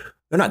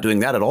 They're not doing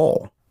that at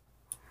all.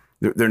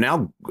 They're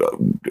now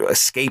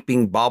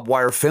escaping barbed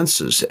wire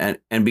fences and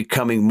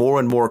becoming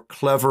more and more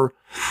clever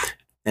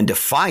and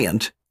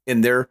defiant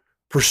in their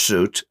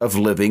pursuit of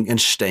living and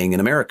staying in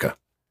America.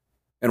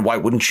 And why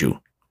wouldn't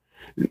you?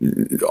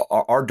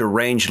 Our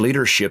deranged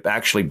leadership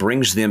actually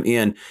brings them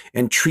in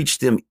and treats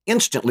them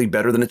instantly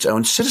better than its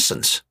own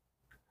citizens.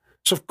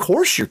 So, of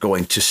course, you're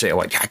going to say,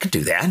 well, I could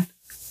do that.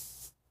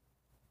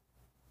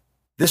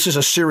 This is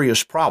a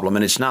serious problem,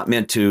 and it's not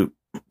meant to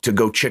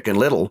go Chicken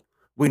Little.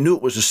 We knew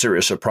it was a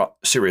serious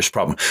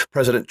problem.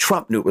 President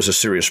Trump knew it was a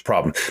serious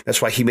problem.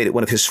 That's why he made it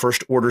one of his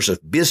first orders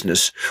of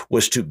business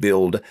was to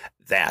build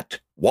that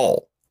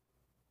wall.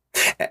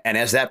 And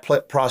as that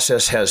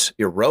process has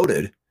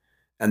eroded,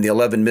 and the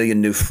 11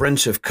 million new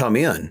friends have come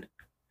in,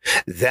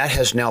 that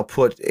has now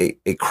put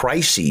a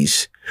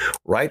crisis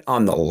right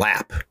on the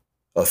lap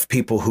of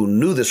people who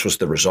knew this was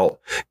the result.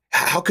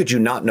 How could you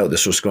not know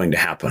this was going to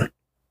happen?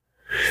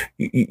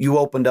 You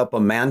opened up a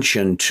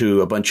mansion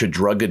to a bunch of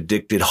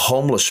drug-addicted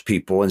homeless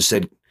people and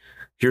said,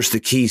 here's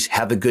the keys,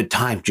 have a good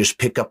time, just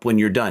pick up when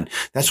you're done.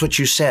 That's what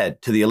you said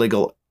to the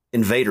illegal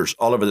invaders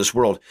all over this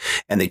world.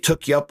 And they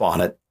took you up on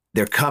it.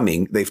 They're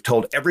coming. They've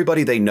told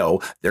everybody they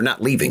know they're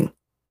not leaving.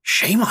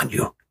 Shame on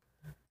you.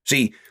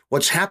 See,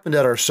 what's happened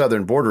at our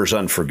southern border is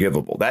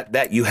unforgivable.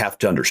 That you have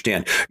to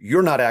understand.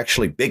 You're not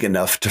actually big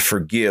enough to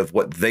forgive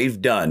what they've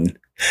done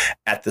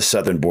at the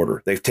southern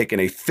border. They've taken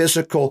a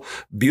physical,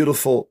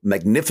 beautiful,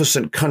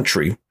 magnificent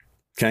country,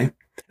 okay,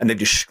 and they've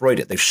destroyed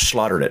it. They've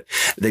slaughtered it.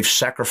 They've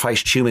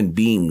sacrificed human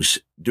beings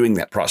doing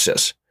that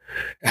process.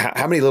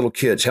 How many little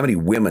kids, how many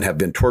women have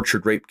been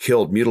tortured, raped,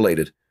 killed,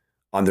 mutilated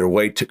on their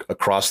way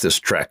across this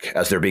trek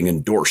as they're being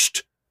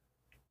endorsed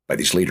by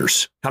these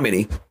leaders? How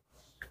many?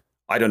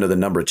 I don't know the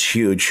number. It's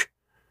huge.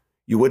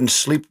 You wouldn't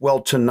sleep well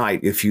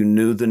tonight if you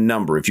knew the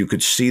number, if you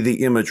could see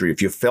the imagery,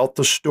 if you felt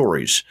the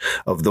stories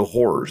of the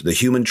horrors, the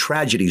human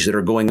tragedies that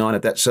are going on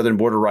at that southern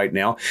border right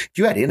now. If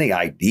you had any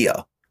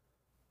idea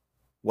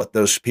what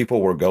those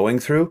people were going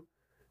through,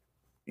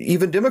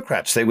 even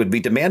Democrats, they would be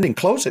demanding,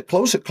 close it,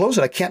 close it, close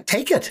it. I can't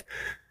take it.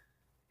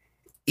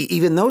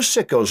 Even those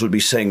sickos would be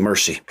saying,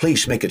 mercy,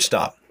 please make it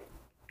stop.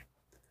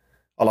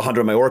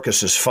 Alejandro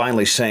Mayorkas is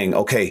finally saying,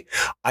 okay,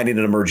 I need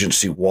an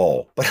emergency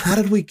wall. But how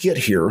did we get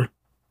here?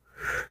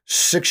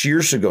 6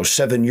 years ago,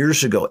 7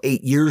 years ago,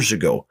 8 years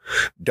ago,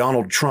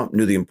 Donald Trump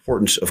knew the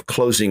importance of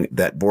closing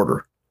that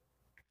border.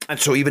 And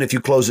so even if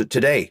you close it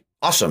today,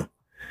 awesome.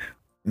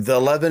 The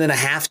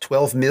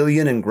 12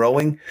 million and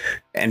growing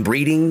and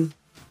breeding,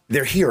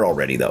 they're here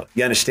already, though.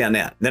 You understand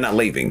that? They're not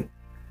leaving.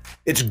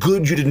 It's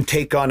good you didn't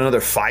take on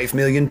another 5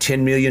 million,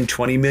 10 million,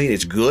 20 million.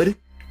 It's good.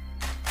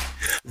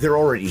 They're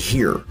already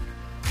here.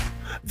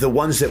 The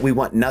ones that we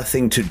want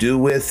nothing to do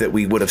with, that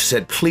we would have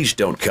said, please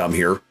don't come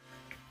here,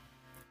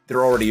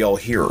 they're already all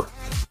here.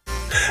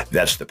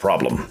 That's the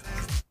problem.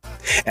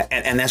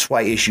 And that's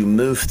why as you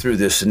move through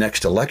this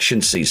next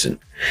election season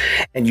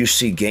and you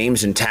see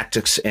games and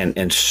tactics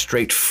and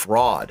straight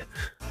fraud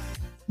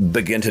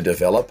begin to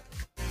develop,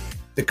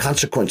 the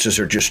consequences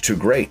are just too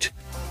great.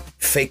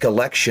 Fake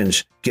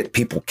elections get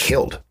people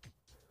killed.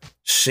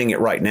 Seeing it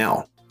right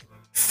now.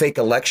 Fake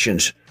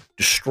elections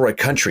destroy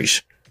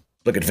countries.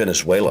 Look at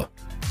Venezuela.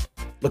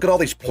 Look at all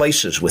these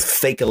places with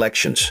fake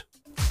elections,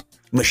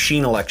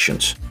 machine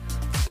elections,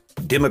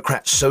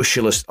 Democrat,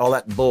 socialist, all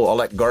that bull, all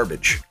that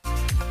garbage.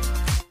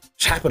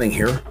 It's happening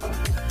here.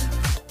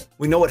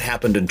 We know what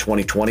happened in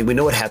 2020. We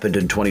know what happened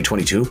in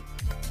 2022.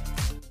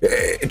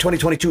 In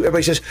 2022,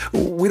 everybody says,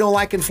 we don't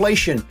like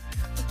inflation.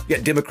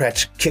 Yet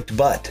Democrats kicked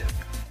butt.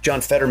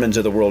 John Fetterman's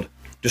of the world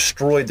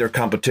destroyed their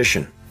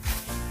competition.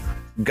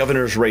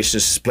 Governor's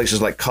races,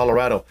 places like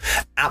Colorado,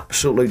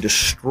 absolutely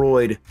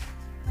destroyed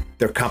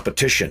their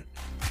competition.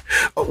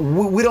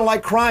 We don't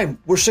like crime.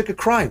 We're sick of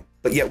crime.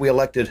 But yet we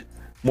elected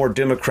more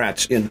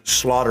Democrats in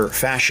slaughter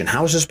fashion.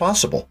 How is this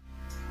possible?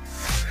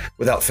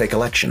 Without fake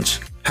elections.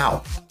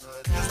 How?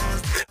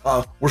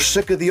 We're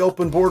sick of the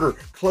open border.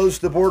 Close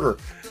the border.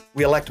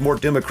 We elect more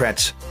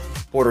Democrats.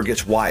 Border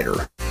gets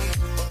wider.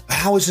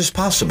 How is this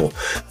possible?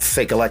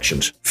 Fake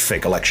elections.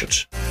 Fake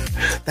elections.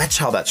 That's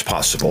how that's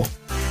possible.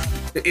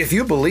 If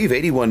you believe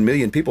 81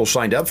 million people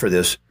signed up for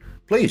this,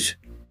 please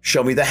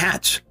show me the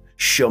hats.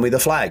 Show me the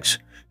flags.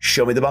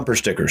 Show me the bumper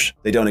stickers.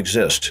 They don't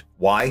exist.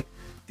 Why?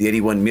 The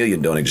 81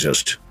 million don't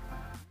exist.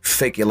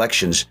 Fake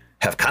elections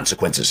have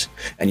consequences,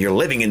 and you're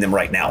living in them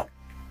right now.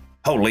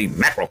 Holy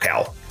mackerel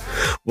cow.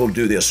 We'll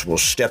do this. We'll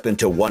step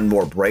into one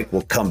more break.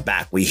 We'll come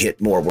back. We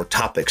hit more. We're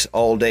topics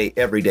all day,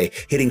 every day.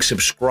 Hitting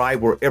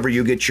subscribe wherever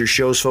you get your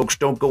shows, folks.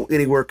 Don't go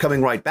anywhere.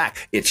 Coming right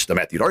back. It's The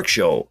Matthew Dark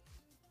Show.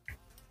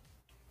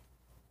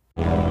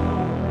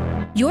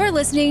 You're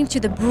listening to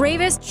the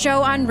bravest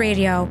show on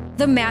radio,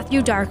 The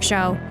Matthew Dark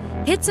Show.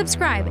 Hit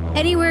subscribe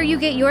anywhere you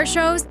get your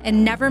shows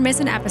and never miss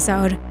an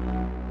episode.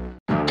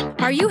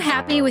 Are you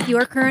happy with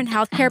your current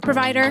healthcare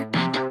provider?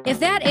 If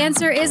that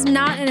answer is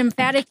not an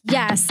emphatic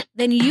yes,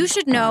 then you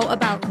should know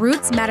about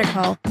Roots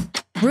Medical.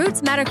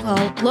 Roots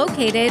Medical,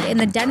 located in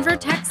the Denver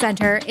Tech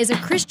Center, is a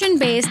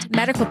Christian-based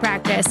medical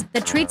practice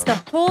that treats the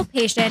whole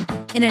patient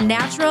in a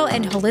natural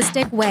and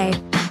holistic way.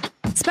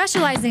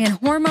 Specializing in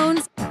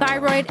hormones,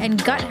 thyroid,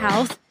 and gut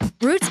health,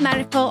 Roots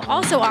Medical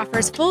also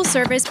offers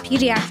full-service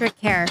pediatric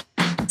care,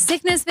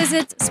 sickness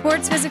visits,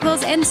 sports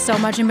physicals, and so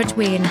much in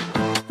between.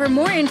 For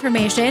more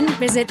information,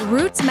 visit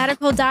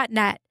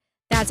rootsmedical.net.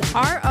 That's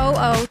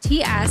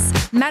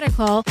ROOTS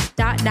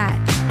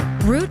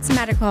medical.net. Roots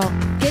Medical,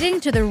 getting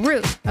to the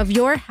root of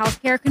your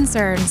healthcare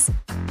concerns.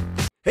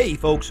 Hey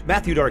folks,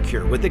 Matthew Dark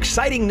here with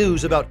exciting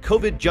news about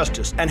COVID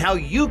justice and how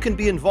you can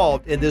be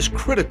involved in this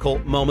critical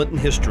moment in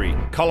history.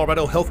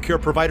 Colorado Healthcare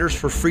Providers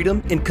for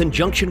Freedom, in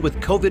conjunction with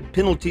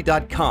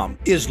COVIDpenalty.com,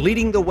 is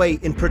leading the way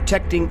in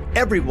protecting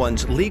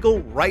everyone's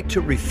legal right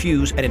to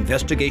refuse an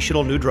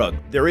investigational new drug.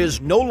 There is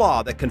no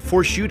law that can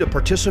force you to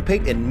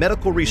participate in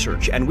medical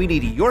research, and we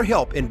need your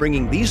help in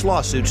bringing these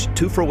lawsuits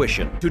to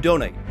fruition. To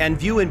donate and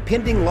view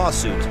impending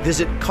lawsuits,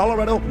 visit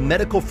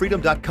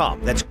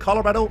ColoradoMedicalFreedom.com. That's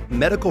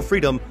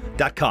ColoradoMedicalFreedom.com.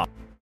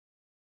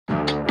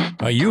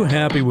 Are you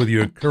happy with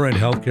your current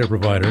healthcare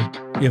provider?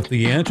 If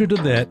the answer to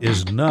that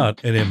is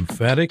not an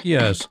emphatic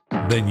yes,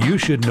 then you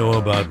should know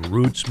about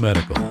Roots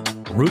Medical.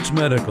 Roots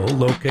Medical,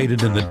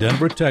 located in the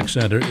Denver Tech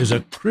Center, is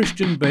a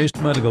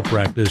Christian-based medical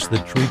practice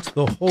that treats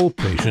the whole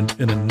patient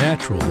in a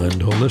natural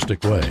and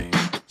holistic way.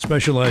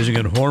 Specializing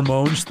in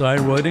hormones,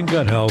 thyroid, and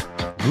gut health,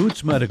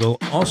 Roots Medical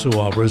also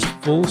offers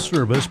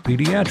full-service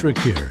pediatric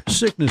care,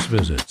 sickness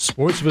visits,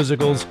 sports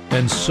physicals,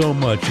 and so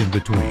much in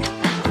between.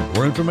 For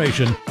more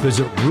information,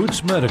 visit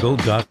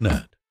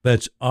rootsmedical.net.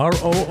 That's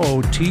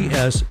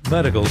ROOTS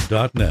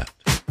medical.net.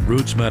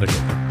 Roots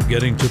Medical,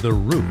 getting to the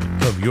root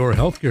of your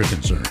healthcare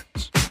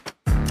concerns.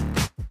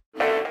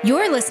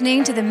 You're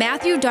listening to The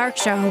Matthew Dark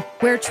Show,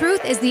 where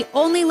truth is the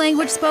only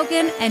language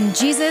spoken and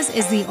Jesus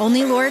is the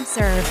only Lord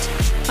served.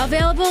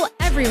 Available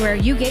everywhere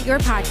you get your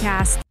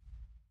podcasts.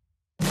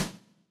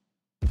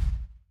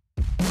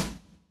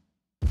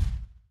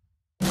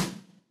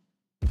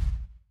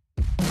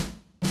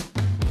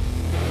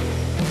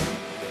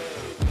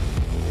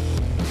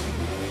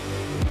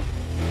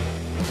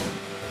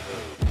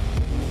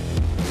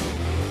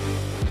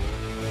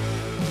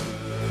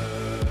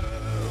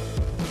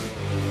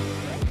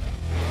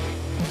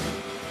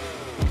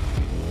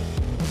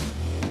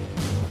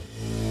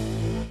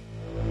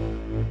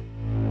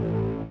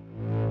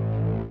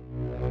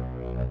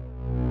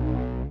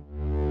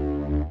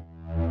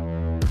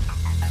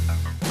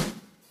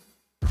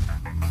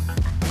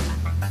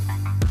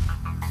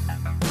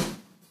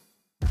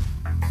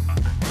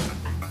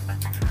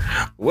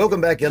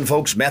 Welcome back in,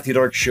 folks. Matthew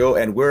Dark Show,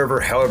 and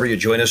however you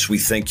join us, we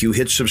thank you.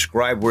 Hit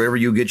subscribe wherever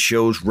you get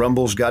shows.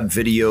 Rumble's got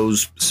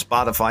videos.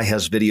 Spotify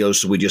has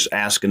videos, so we just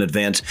ask in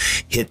advance.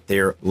 Hit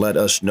there. Let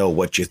us know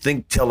what you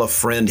think. Tell a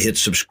friend. Hit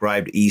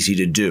subscribe. Easy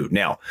to do.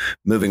 Now,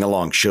 moving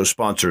along. Show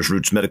sponsors,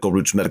 Roots Medical,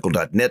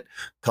 rootsmedical.net,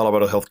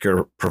 Colorado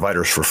Healthcare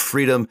Providers for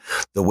Freedom.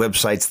 The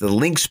websites, the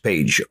links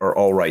page are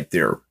all right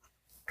there.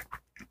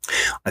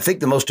 I think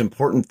the most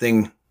important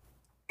thing,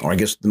 or I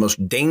guess the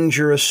most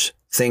dangerous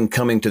thing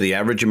coming to the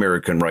average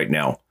American right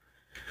now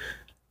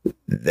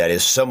that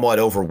is somewhat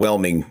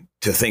overwhelming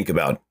to think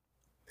about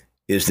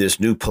is this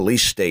new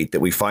police state that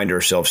we find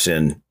ourselves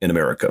in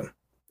America,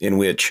 in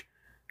which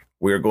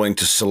we are going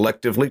to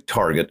selectively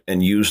target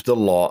and use the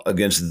law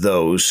against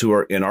those who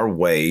are in our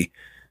way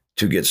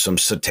to get some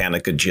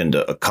satanic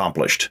agenda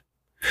accomplished.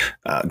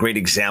 A great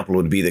example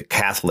would be the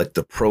Catholic,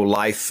 the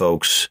pro-life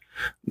folks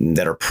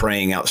that are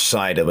praying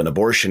outside of an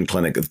abortion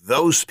clinic.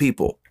 Those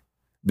people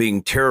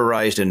being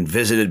terrorized and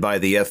visited by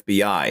the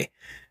FBI,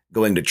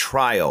 going to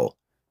trial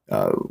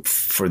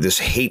for this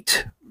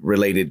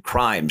hate-related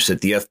crimes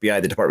that the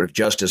FBI, the Department of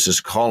Justice, is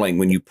calling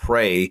when you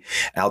pray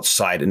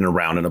outside and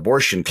around an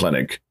abortion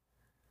clinic.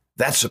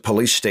 That's a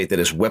police state that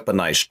has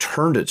weaponized,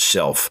 turned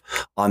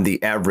itself on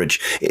the average.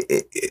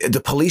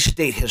 The police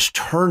state has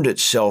turned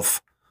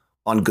itself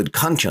on good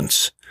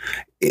conscience,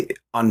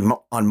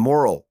 on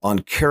moral, on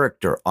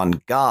character,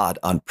 on God,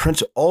 on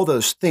principle, all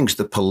those things.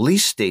 The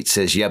police state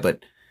says, yeah,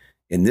 but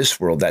in this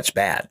world, that's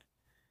bad.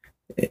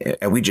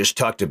 And we just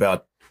talked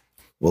about,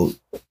 well,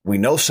 we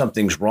know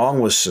something's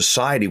wrong with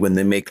society when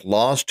they make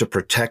laws to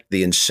protect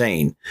the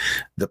insane,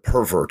 the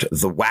pervert,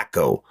 the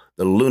wacko,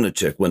 the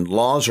lunatic, when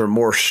laws are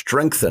more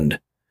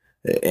strengthened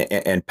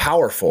and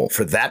powerful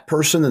for that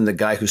person than the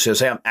guy who says,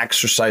 hey, I'm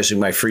exercising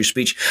my free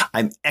speech.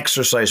 I'm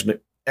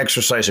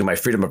exercising my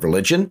freedom of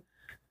religion.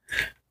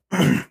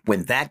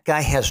 When that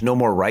guy has no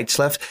more rights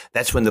left,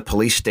 that's when the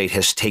police state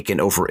has taken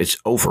over. It's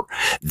over.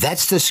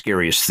 That's the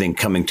scariest thing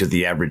coming to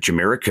the average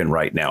American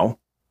right now.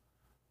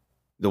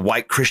 The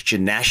white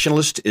Christian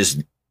nationalist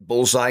is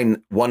bullseye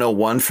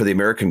 101 for the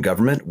American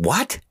government.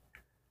 What?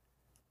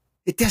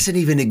 It doesn't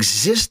even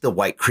exist, the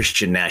white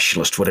Christian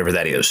nationalist, whatever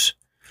that is.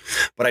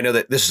 But I know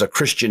that this is a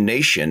Christian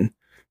nation,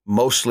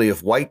 mostly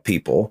of white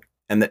people,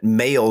 and that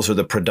males are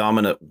the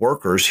predominant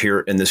workers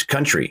here in this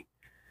country.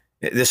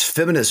 This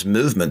feminist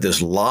movement,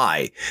 this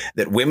lie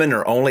that women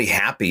are only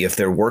happy if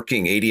they're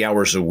working 80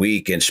 hours a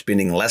week and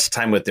spending less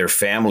time with their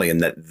family,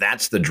 and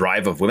that's the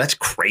drive of women. That's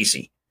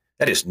crazy.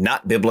 That is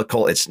not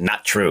biblical. It's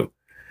not true.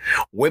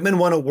 Women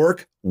want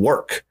to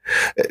work.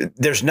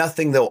 There's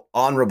nothing, though,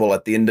 honorable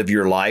at the end of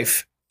your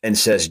life and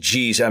says,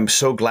 geez, I'm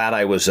so glad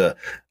I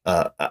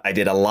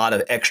did a lot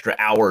of extra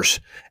hours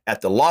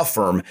at the law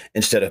firm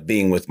instead of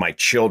being with my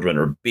children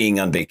or being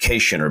on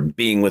vacation or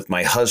being with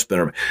my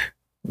husband. Or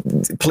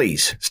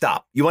please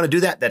stop. You want to do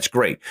that? That's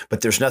great.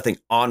 But there's nothing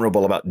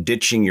honorable about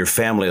ditching your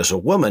family as a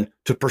woman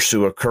to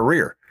pursue a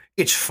career.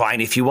 It's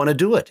fine if you want to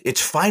do it.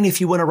 It's fine if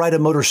you want to ride a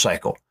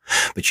motorcycle.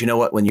 But you know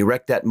what? When you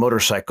wreck that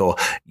motorcycle,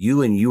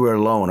 you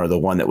alone are the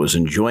one that was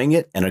enjoying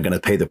it and are going to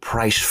pay the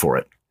price for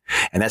it.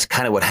 And that's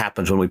kind of what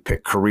happens when we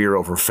pick career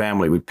over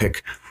family. We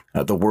pick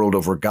the world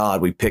over God.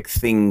 We pick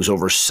things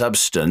over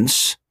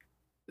substance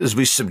as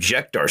we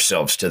subject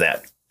ourselves to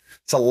that.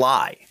 It's a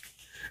lie.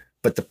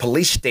 But the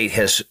police state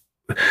has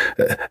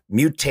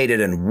mutated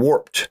and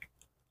warped.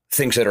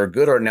 Things that are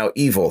good are now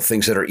evil.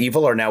 Things that are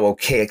evil are now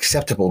okay,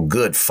 acceptable,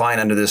 good, fine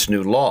under this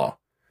new law.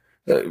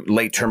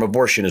 Late-term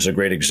abortion is a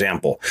great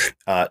example.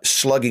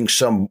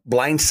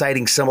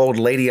 Blindsiding some old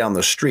lady on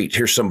the street.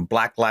 Here's some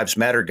Black Lives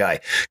Matter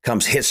guy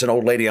comes, hits an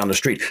old lady on the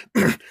street.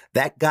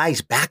 That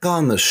guy's back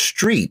on the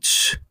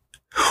streets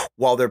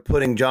while they're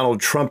putting Donald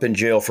Trump in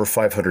jail for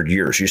 500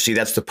 years. You see,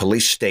 that's the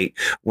police state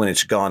when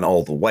it's gone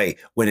all the way,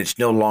 when it's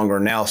no longer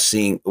now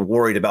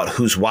worried about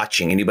who's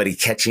watching, anybody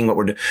catching what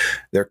we're doing.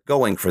 They're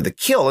going for the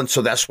kill. And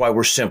so that's why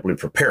we're simply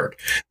prepared,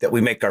 that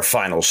we make our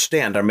final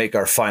stand, or make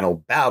our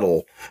final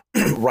battle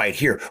right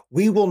here.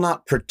 We will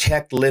not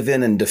protect, live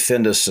in, and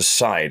defend a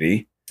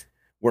society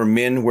where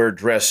men wear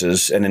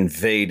dresses and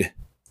invade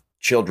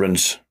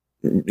children's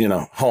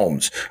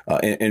homes,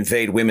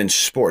 invade women's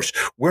sports.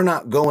 We're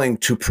not going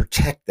to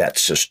protect that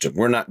system.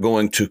 We're not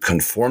going to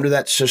conform to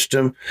that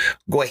system.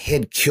 Go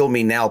ahead, kill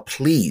me now,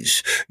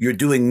 please. You're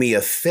doing me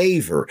a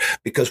favor,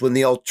 because when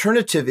the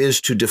alternative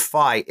is to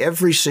defy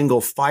every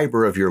single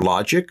fiber of your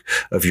logic,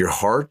 of your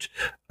heart,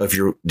 of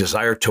your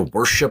desire to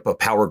worship a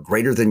power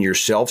greater than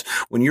yourselves,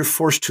 when you're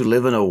forced to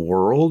live in a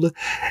world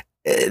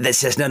that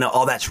says, no,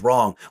 all that's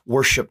wrong.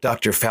 Worship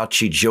Dr.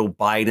 Fauci, Joe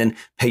Biden,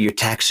 pay your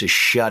taxes,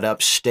 shut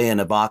up, stay in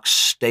a box,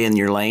 stay in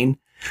your lane.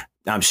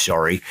 I'm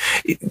sorry.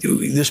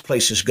 This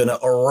place is going to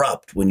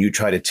erupt when you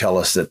try to tell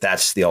us that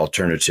that's the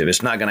alternative.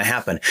 It's not going to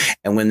happen.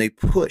 And when they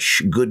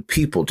push good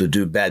people to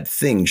do bad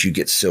things, you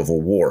get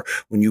civil war.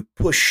 When you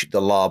push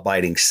the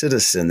law-abiding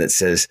citizen that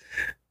says,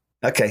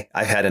 okay,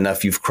 I've had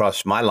enough, you've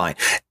crossed my line.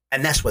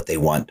 And that's what they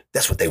want.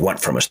 That's what they want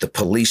from us. The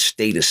police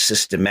state is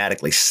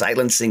systematically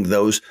silencing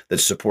those that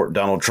support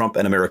Donald Trump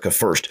and America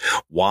first.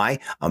 Why?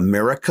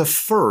 America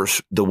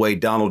first, the way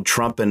Donald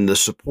Trump and the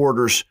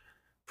supporters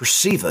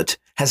perceive it,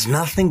 has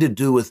nothing to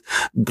do with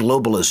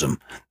globalism,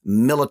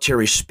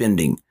 military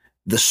spending,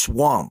 the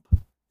swamp.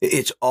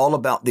 It's all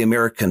about the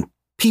American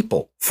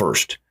people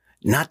first,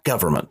 not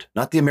government,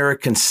 not the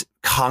American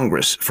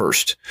Congress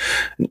first,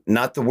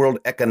 not the World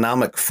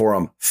Economic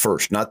Forum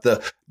first, not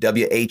the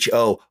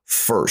WHO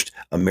first.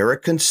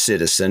 American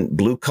citizen,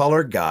 blue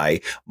collar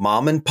guy,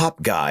 mom and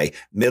pop guy,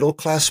 middle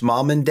class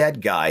mom and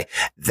dad guy,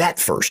 that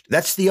first.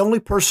 That's the only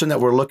person that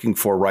we're looking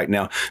for right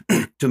now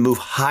to move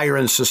higher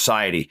in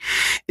society,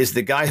 is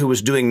the guy who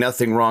is doing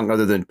nothing wrong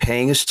other than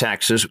paying his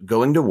taxes,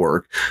 going to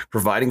work,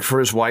 providing for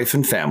his wife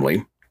and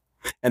family.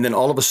 And then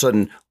all of a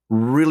sudden,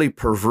 really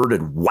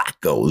perverted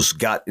wackos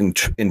got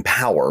in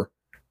power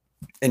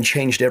and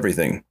changed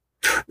everything.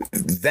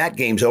 That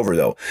game's over,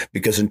 though,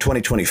 because in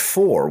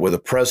 2024, with a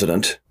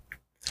president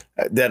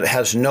that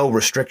has no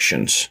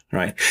restrictions,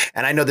 right?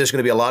 And I know there's going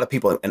to be a lot of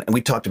people, and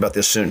we talked about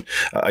this soon,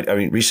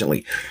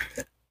 recently,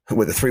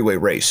 with a three-way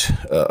race,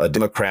 a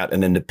Democrat,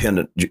 an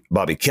independent,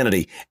 Bobby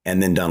Kennedy,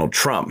 and then Donald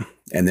Trump.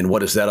 And then what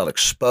does that all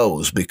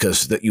expose?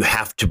 Because that you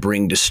have to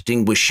bring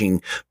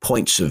distinguishing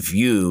points of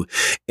view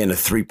in a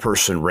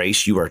three-person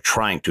race. You are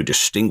trying to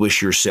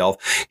distinguish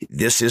yourself.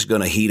 This is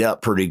going to heat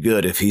up pretty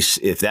good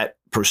if that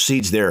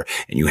proceeds there,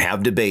 and you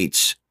have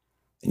debates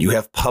and you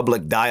have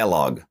public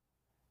dialogue.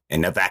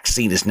 And the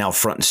vaccine is now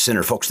front and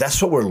center, folks.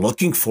 That's what we're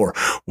looking for.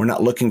 We're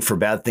not looking for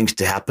bad things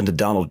to happen to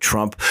Donald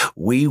Trump.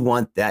 We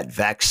want that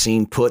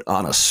vaccine put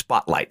on a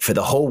spotlight for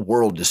the whole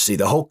world to see,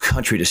 the whole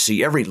country to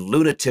see, every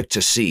lunatic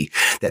to see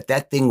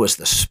that thing was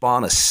the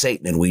spawn of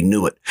Satan and we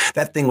knew it.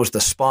 That thing was the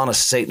spawn of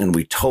Satan and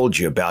we told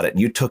you about it and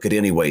you took it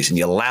anyways. And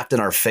you laughed in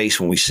our face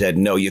when we said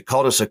no. You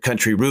called us a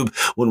country rube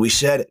when we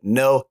said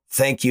no.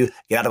 Thank you.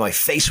 Get out of my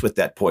face with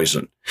that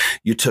poison.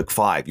 You took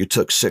 5, you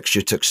took 6,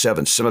 you took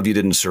 7. Some of you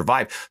didn't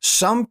survive.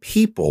 Some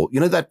people, you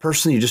know, that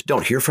person you just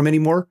don't hear from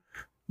anymore.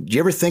 Do you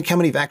ever think how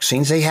many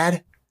vaccines they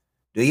had?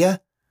 Do you?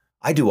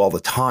 I do all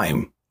the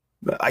time.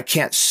 I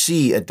can't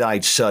see a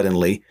died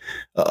suddenly,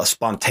 a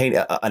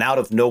spontaneous, an out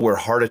of nowhere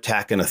heart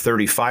attack in a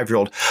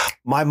 35-year-old.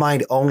 My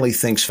mind only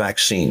thinks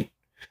vaccine.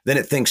 Then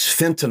it thinks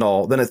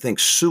fentanyl. Then it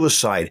thinks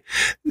suicide.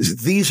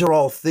 These are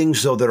all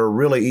things, though, that are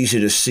really easy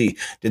to see.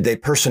 Did the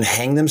person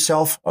hang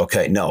themselves?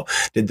 Okay, no.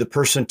 Did the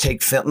person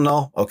take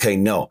fentanyl? Okay,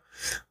 no.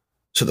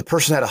 So the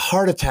person had a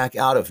heart attack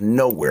out of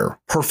nowhere,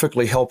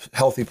 perfectly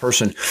healthy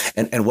person.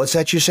 And what's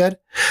that you said?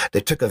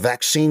 They took a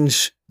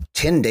vaccines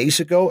 10 days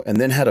ago and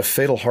then had a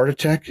fatal heart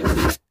attack?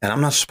 And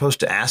I'm not supposed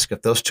to ask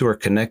if those two are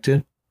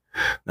connected?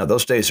 Now,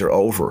 those days are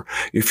over.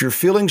 If your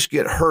feelings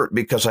get hurt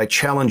because I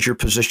challenge your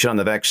position on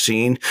the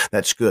vaccine,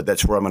 that's good.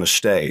 That's where I'm going to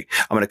stay.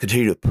 I'm going to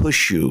continue to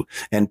push you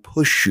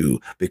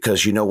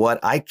because you know what?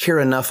 I care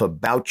enough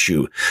about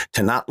you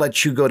to not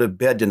let you go to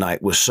bed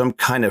tonight with some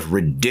kind of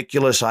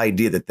ridiculous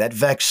idea that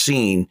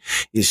vaccine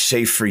is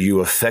safe for you,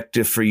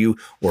 effective for you,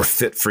 or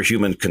fit for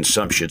human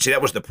consumption. See,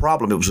 that was the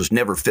problem. It was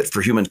never fit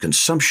for human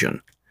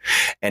consumption.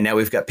 And now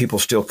we've got people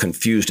still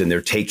confused and they're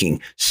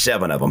taking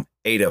 7 of them,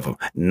 8 of them,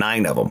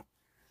 9 of them.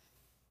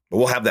 But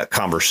we'll have that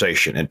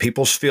conversation, and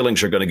people's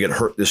feelings are going to get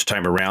hurt this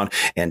time around.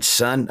 And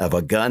son of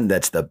a gun,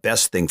 that's the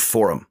best thing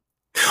for them.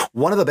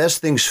 One of the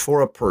best things for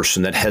a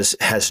person that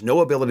has no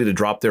ability to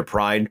drop their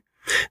pride,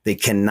 they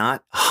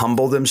cannot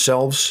humble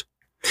themselves,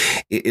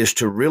 is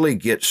to really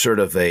get sort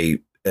of an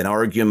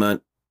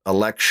argument, a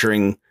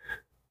lecturing,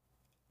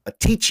 a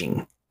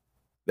teaching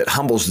that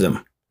humbles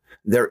them.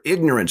 Their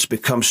ignorance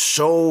becomes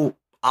so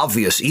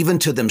obvious, even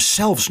to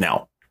themselves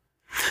now,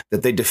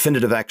 that they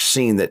defended a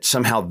vaccine that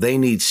somehow they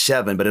need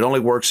 7, but it only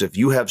works if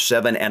you have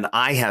 7 and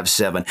I have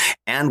 7,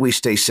 and we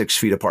stay 6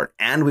 feet apart,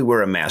 and we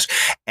wear a mask,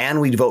 and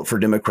we vote for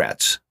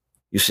Democrats.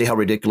 You see how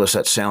ridiculous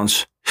that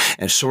sounds?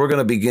 And so we're going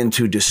to begin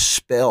to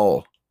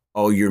dispel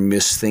all your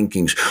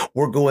misthinkings.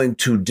 We're going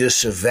to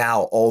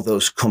disavow all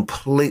those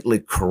completely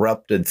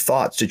corrupted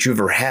thoughts that you've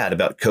ever had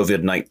about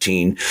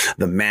COVID-19,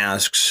 the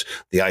masks,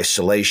 the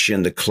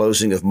isolation, the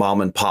closing of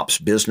mom and pop's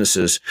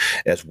businesses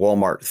as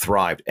Walmart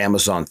thrived,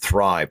 Amazon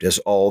thrived, as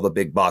all the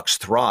big box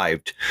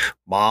thrived.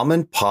 Mom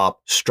and pop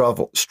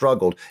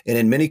struggled and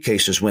in many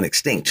cases went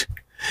extinct.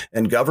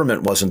 And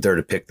government wasn't there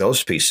to pick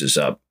those pieces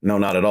up. No,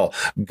 not at all.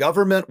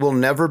 Government will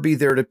never be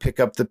there to pick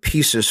up the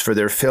pieces for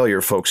their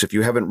failure, folks. If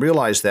you haven't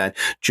realized that,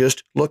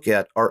 just look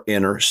at our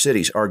inner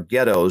cities. Our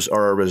ghettos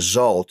are a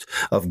result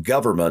of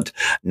government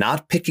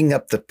not picking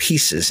up the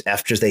pieces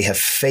after they have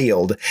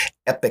failed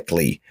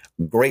epically,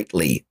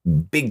 greatly,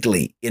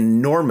 bigly,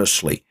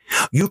 enormously.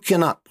 You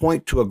cannot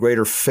point to a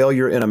greater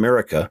failure in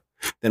America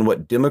than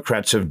what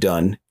Democrats have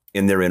done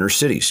in their inner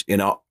cities,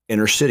 in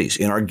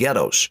our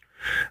ghettos.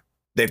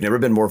 They've never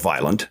been more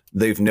violent.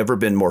 They've never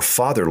been more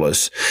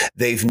fatherless.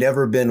 They've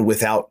never been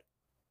without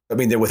I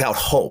mean, they're without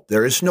hope.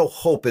 There is no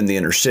hope in the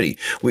inner city.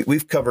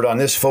 We've covered on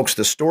this, folks.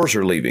 The stores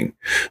are leaving.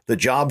 The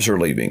jobs are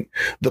leaving.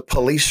 The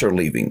police are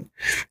leaving.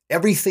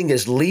 Everything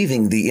is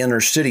leaving the inner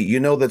city. You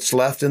know that's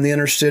left in the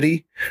inner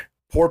city?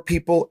 Poor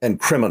people and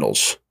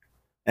criminals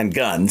and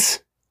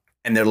guns,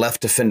 and they're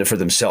left to fend for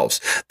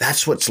themselves.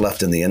 That's what's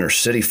left in the inner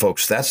city,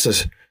 folks. That's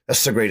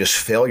the greatest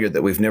failure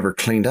that we've never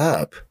cleaned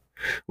up.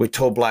 We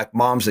told black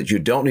moms that you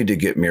don't need to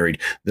get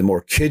married. The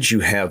more kids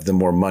you have, the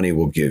more money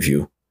we'll give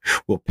you.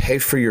 We'll pay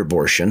for your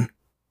abortion.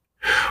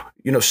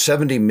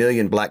 70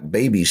 million black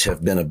babies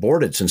have been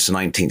aborted since the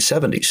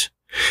 1970s.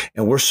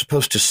 And we're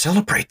supposed to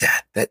celebrate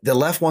that. The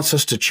left wants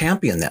us to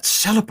champion that,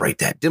 celebrate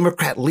that.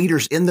 Democrat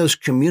leaders in those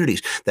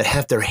communities that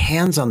have their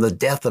hands on the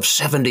death of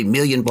 70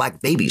 million black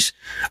babies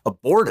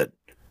aborted,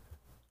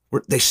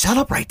 they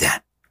celebrate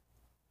that.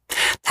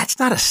 That's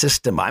not a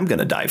system I'm going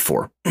to die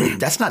for.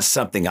 That's not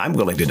something I'm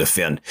willing to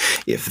defend.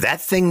 If that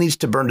thing needs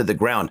to burn to the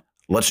ground,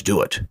 let's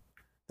do it.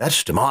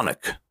 That's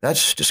demonic.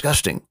 That's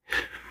disgusting.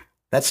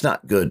 That's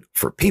not good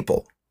for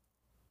people.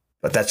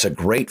 But that's a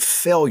great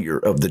failure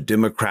of the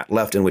Democrat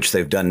left in which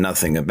they've done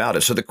nothing about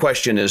it. So the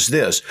question is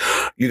this: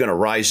 you're going to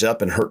rise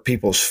up and hurt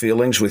people's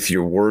feelings with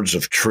your words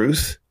of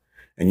truth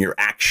and your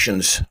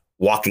actions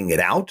walking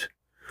it out?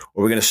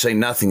 Or we're going to say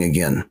nothing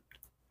again?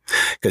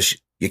 Because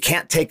you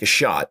can't take a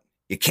shot.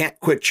 You can't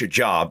quit your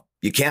job.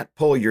 You can't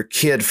pull your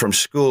kid from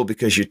school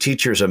because your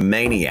teacher's a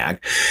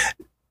maniac.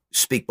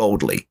 Speak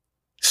boldly.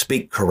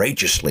 Speak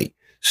courageously,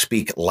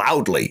 speak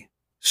loudly,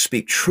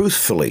 speak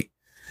truthfully.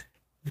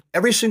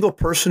 Every single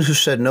person who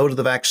said no to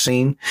the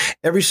vaccine,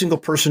 every single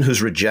person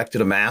who's rejected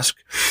a mask,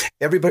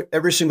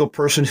 every single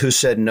person who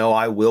said, no,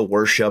 I will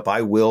worship,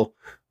 I will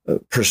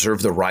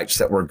preserve the rights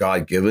that were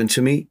God given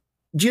to me.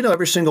 Do you know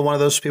every single one of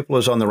those people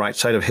is on the right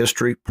side of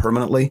history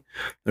permanently?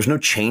 There's no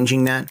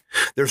changing that.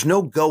 There's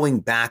no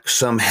going back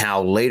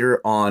somehow later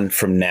on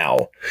from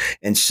now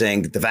and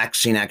saying that the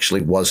vaccine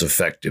actually was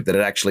effective, that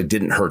it actually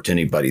didn't hurt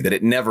anybody, that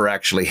it never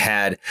actually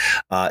had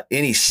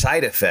any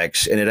side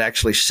effects, and it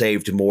actually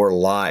saved more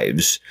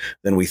lives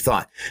than we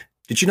thought.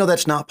 Did you know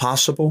that's not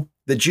possible?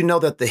 Did you know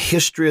that the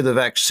history of the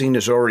vaccine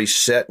is already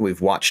set?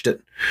 We've watched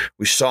it.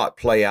 We saw it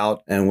play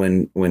out. And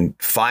when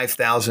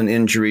 5,000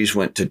 injuries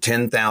went to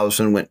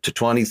 10,000, went to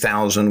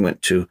 20,000,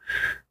 went to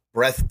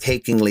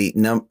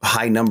breathtakingly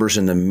high numbers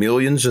in the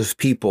millions of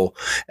people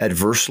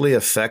adversely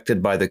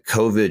affected by the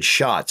COVID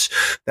shots,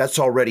 that's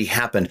already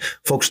happened.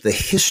 Folks, the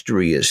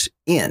history is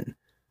in.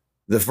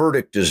 The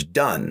verdict is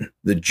done.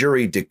 The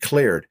jury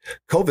declared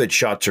COVID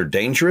shots are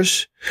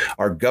dangerous.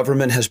 Our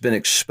government has been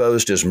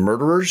exposed as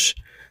murderers,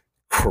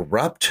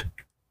 corrupt,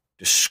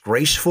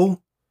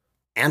 disgraceful,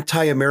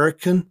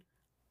 anti-American.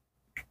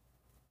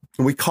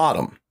 We caught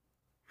them.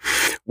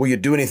 Will you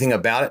do anything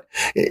about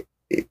it?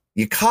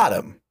 You caught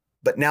them,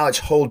 but now it's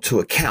hold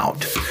to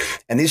account.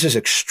 And this is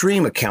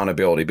extreme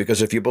accountability,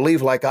 because if you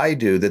believe like I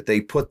do that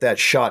they put that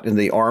shot in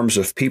the arms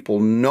of people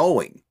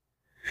knowing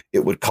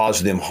it would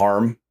cause them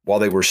harm while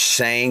they were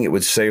saying it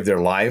would save their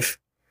life,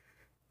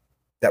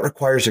 that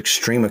requires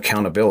extreme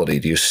accountability.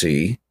 Do you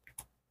see?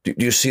 Do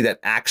you see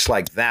that acts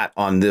like that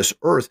on this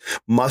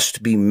earth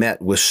must be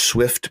met with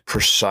swift,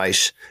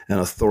 precise, and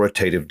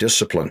authoritative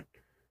discipline,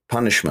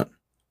 punishment?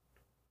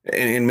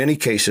 In many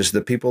cases,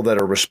 the people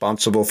that are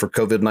responsible for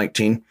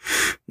COVID-19,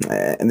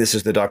 and this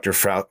is the Dr.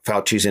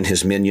 Fauci's and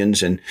his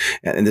minions, and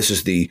this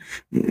is the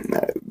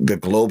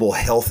global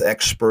health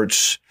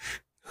experts,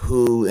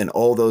 WHO, and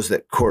all those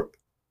that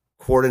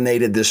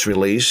coordinated this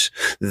release,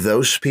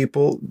 those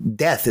people,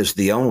 death is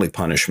the only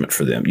punishment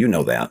for them. You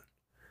know that.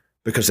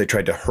 Because they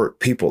tried to hurt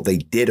people. They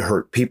did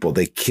hurt people.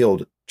 They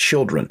killed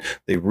children.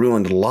 They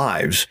ruined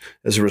lives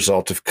as a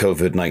result of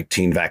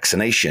COVID-19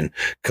 vaccination,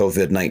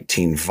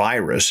 COVID-19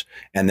 virus,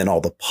 and then all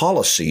the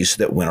policies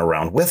that went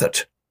around with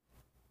it.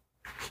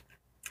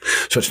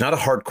 So it's not a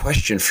hard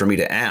question for me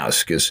to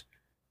ask is,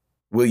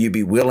 will you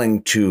be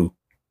willing to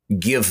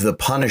give the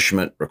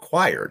punishment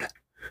required,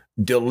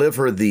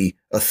 deliver the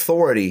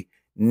authority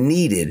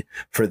needed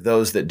for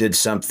those that did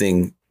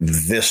something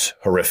this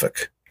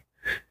horrific?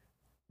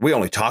 We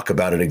only talk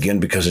about it again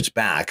because it's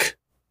back.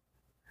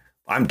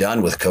 I'm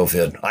done with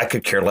COVID. I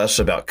could care less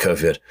about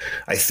COVID.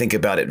 I think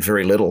about it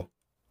very little.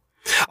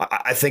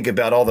 I think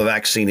about all the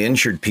vaccine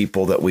injured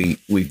people that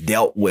we've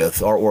dealt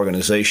with, our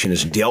organization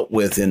has dealt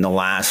with in the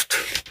last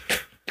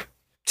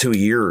 2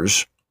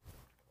 years.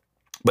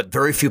 But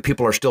very few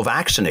people are still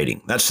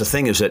vaccinating. That's the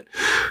thing, is that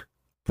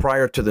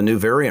prior to the new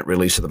variant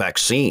release of the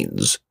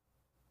vaccines,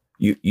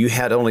 you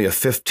had only a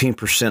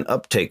 15%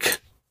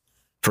 uptake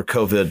for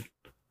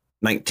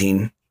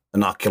COVID-19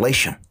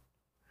 inoculation.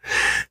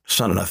 It's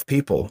not enough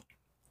people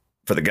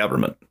for the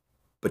government,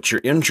 but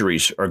your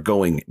injuries are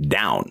going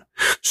down.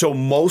 So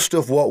most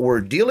of what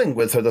we're dealing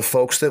with are the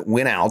folks that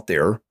went out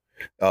there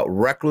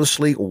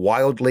recklessly,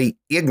 wildly,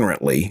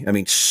 ignorantly,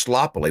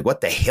 sloppily.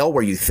 What the hell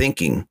were you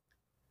thinking?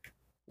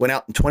 Went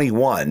out in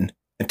 21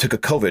 and took a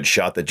COVID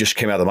shot that just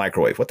came out of the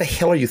microwave. What the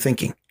hell are you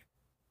thinking?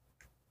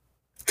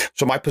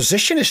 So my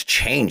position has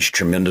changed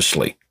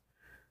tremendously,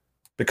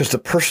 because the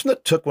person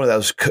that took one of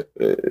those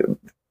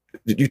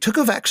You took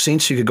a vaccine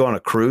so you could go on a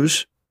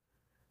cruise,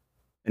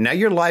 and now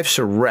your life's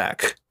a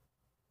wreck.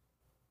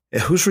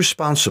 Who's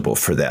responsible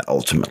for that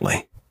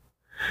ultimately?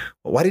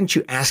 Well, why didn't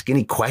you ask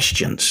any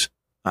questions?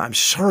 I'm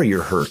sorry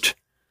you're hurt.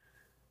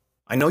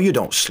 I know you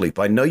don't sleep.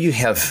 I know you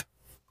have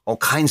all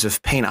kinds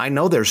of pain. I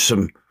know there's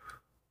some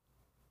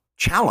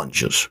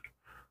challenges.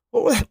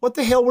 What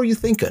the hell were you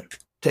thinking?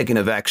 Taking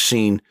a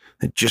vaccine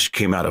that just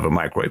came out of a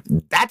microwave.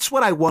 That's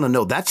what I want to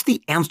know. That's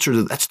the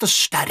answer. That's the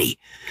study.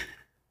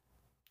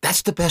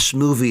 That's the best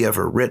movie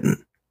ever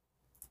written.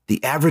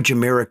 The Average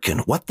American.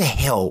 What the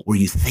hell were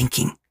you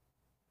thinking?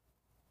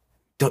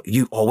 Don't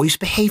you always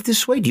behave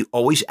this way? Do you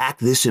always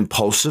act this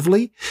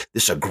impulsively,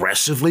 this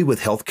aggressively with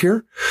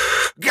healthcare?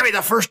 Give me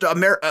the first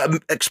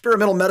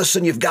experimental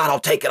medicine you've got. I'll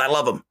take it. I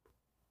love them.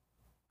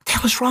 What the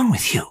hell is wrong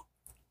with you?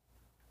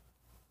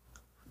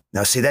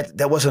 Now, see,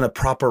 that wasn't a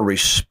proper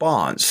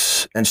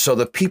response. And so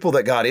the people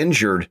that got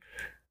injured,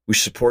 we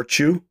support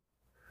you.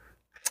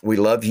 We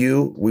love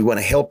you. We want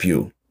to help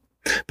you.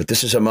 But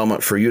this is a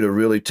moment for you to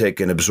really take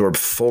and absorb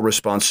full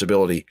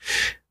responsibility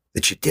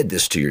that you did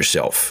this to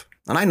yourself.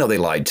 And I know they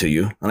lied to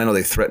you, and I know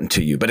they threatened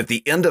to you. But at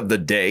the end of the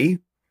day,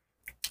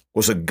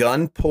 was a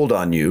gun pulled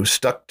on you,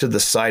 stuck to the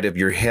side of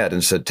your head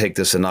and said, take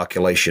this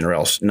inoculation or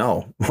else?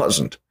 No, it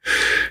wasn't.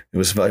 It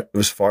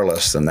was far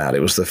less than that.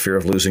 It was the fear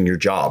of losing your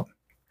job.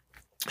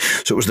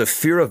 So it was the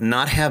fear of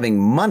not having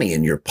money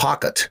in your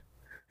pocket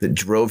that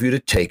drove you to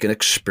take an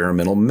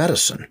experimental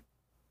medicine.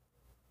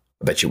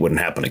 I bet you it wouldn't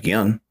happen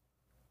again.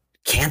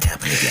 Can't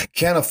happen again.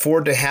 Can't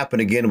afford to happen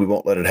again. We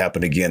won't let it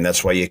happen again.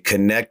 That's why you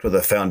connect with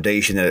a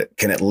foundation that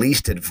can at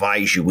least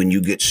advise you when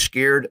you get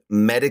scared,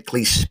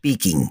 medically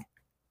speaking.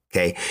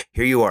 Okay,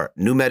 here you are.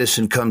 New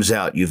medicine comes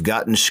out. You've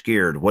gotten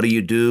scared. What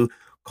do?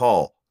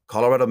 Call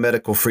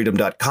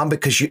ColoradoMedicalFreedom.com,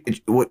 because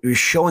what you're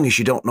showing is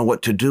you don't know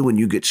what to do when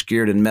you get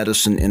scared and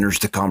medicine enters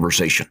the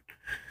conversation.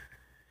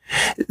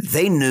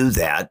 They knew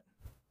that.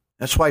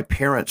 That's why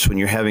parents, when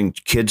you're having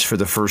kids for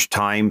the first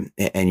time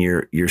and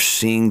you're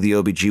seeing the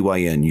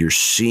OBGYN,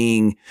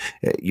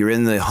 you're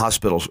in the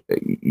hospital,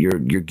 you're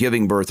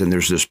giving birth, and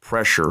there's this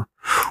pressure,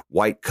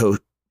 white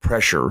coat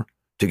pressure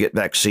to get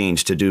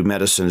vaccines, to do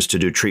medicines, to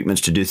do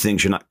treatments, to do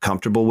things you're not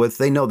comfortable with.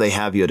 They know they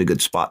have you at a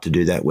good spot to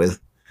do that with.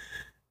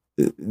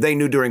 They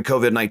knew during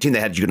COVID-19 they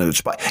had you in a good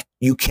spot.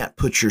 You can't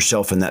put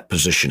yourself in that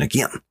position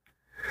again.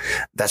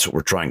 That's what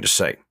we're trying to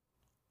say.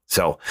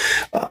 So,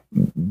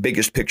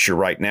 biggest picture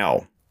right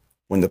now.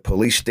 When the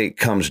police state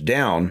comes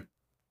down,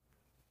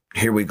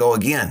 here we go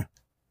again.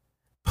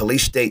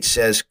 Police state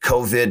says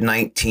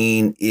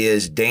COVID-19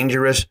 is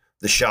dangerous.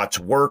 The shots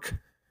work.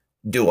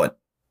 Do it.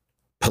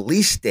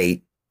 Police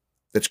state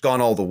that's gone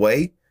all the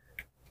way.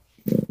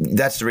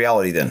 That's the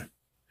reality then.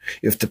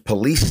 If the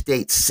police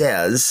state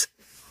says,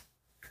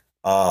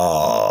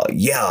 the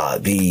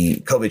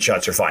COVID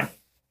shots are fine.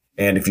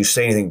 And if you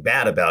say anything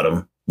bad about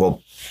them,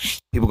 well,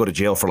 people go to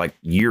jail for like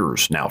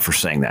years now for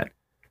saying that.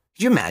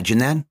 Could you imagine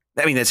that?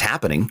 I mean, it's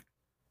happening.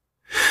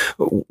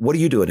 What are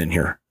you doing in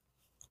here?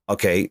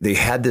 Okay, they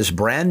had this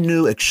brand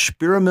new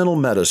experimental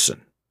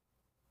medicine.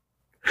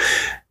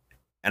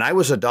 And I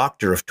was a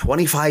doctor of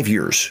 25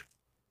 years.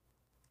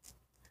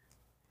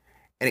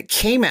 And it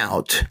came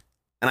out,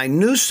 and I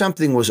knew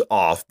something was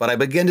off, but I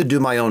began to do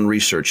my own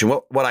research. And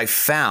what I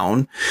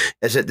found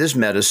is that this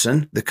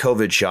medicine, the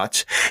COVID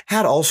shots,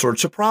 had all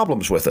sorts of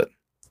problems with it.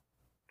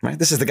 Right?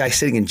 This is the guy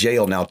sitting in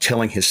jail now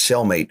telling his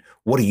cellmate,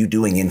 what are you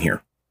doing in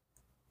here?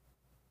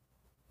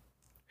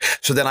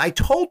 So then I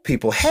told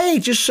people, hey,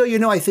 just so you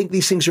know, I think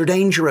these things are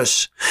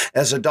dangerous.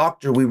 As a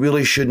doctor, we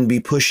really shouldn't be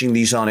pushing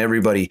these on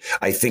everybody.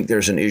 I think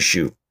there's an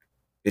issue.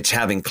 It's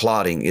having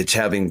clotting. It's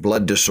having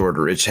blood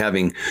disorder. It's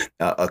having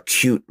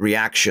acute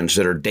reactions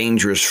that are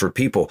dangerous for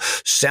people.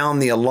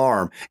 Sound the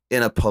alarm.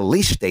 In a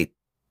police state,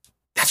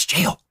 that's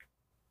jail.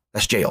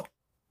 That's jail.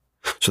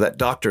 So that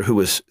doctor who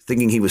was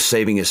thinking he was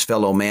saving his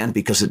fellow man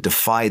because it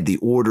defied the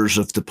orders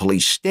of the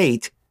police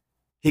state,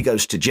 he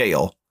goes to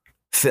jail.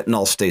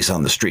 Fentanyl stays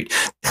on the street.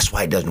 That's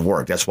why it doesn't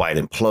work. That's why it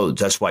implodes.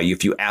 That's why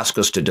if you ask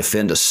us to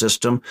defend a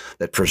system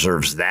that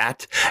preserves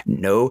that,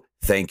 no,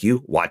 thank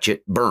you, watch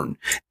it burn.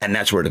 And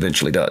that's where it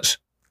eventually does.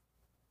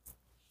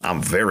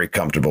 I'm very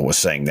comfortable with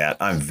saying that.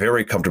 I'm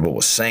very comfortable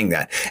with saying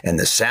that. And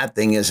the sad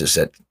thing is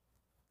that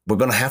we're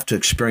going to have to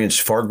experience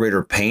far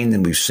greater pain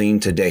than we've seen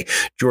today.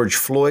 George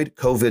Floyd,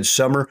 COVID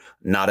summer,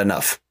 not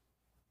enough.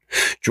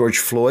 George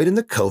Floyd in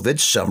the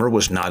COVID summer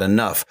was not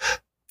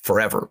enough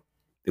forever.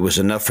 It was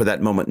enough for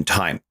that moment in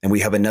time. And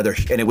we have another,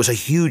 and it was a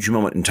huge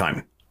moment in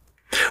time.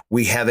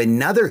 We have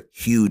another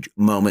huge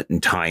moment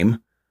in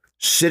time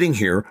sitting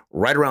here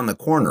right around the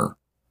corner.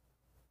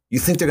 You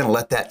think they're going to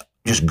let that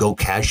just go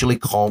casually,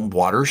 calm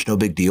waters? No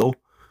big deal.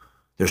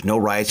 There's no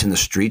riots in the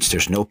streets.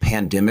 There's no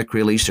pandemic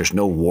release. There's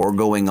no war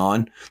going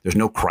on. There's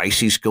no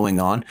crises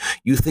going on.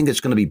 You think it's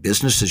going to be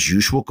business as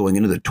usual going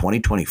into the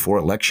 2024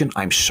 election?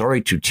 I'm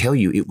sorry to tell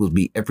you, it will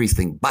be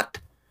everything but.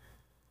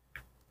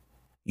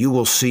 You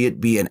will see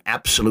it be an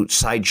absolute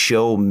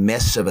sideshow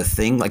mess of a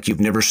thing like you've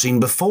never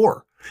seen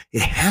before.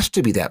 It has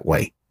to be that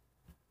way.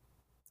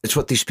 It's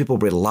what these people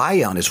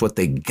rely on. It's what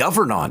they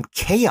govern on.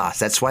 Chaos.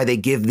 That's why they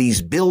give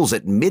these bills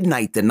at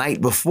midnight the night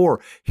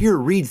before. Here,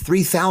 read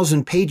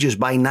 3,000 pages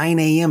by 9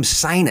 a.m.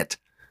 Sign it.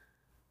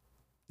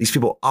 These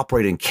people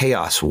operate in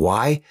chaos.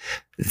 Why?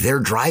 They're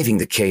driving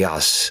the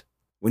chaos.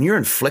 When you're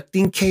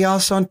inflicting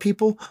chaos on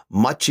people,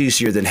 much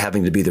easier than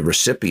having to be the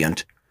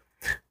recipient.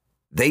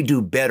 They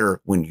do better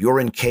when you're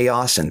in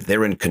chaos and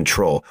they're in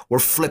control. We're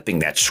flipping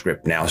that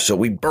script now, so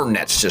we burn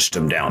that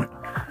system down.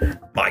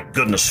 My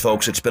goodness,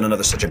 folks, it's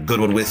been such a good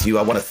one with you.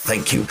 I want to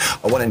thank you.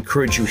 I want to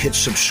encourage you, hit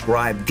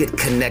subscribe, get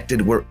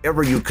connected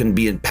wherever you can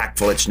be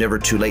impactful. It's never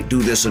too late.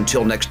 Do this.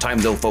 Until next time,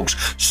 though,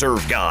 folks,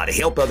 serve God,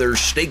 help others,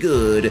 stay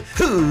good.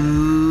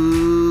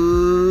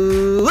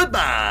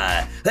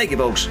 Goodbye. Thank you,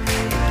 folks.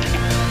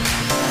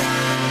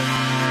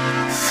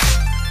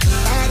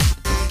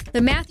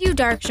 The Matthew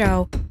Dark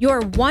Show,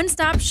 your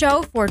one-stop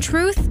show for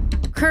truth,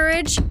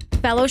 courage,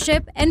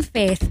 fellowship, and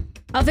faith.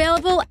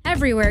 Available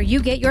everywhere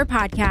you get your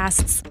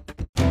podcasts.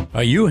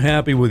 Are you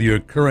happy with your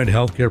current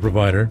healthcare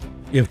provider?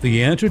 If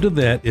the answer to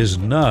that is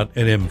not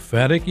an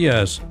emphatic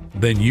yes,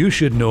 then you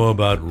should know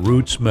about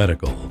Roots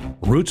Medical.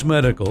 Roots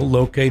Medical,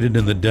 located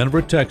in the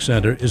Denver Tech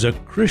Center, is a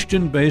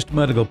Christian-based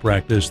medical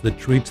practice that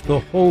treats the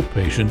whole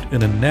patient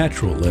in a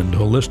natural and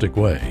holistic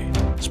way.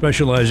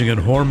 Specializing in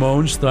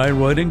hormones,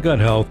 thyroid, and gut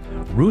health,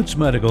 Roots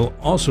Medical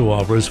also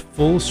offers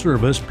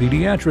full-service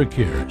pediatric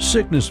care,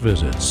 sickness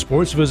visits,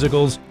 sports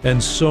physicals,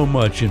 and so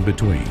much in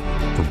between.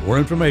 For more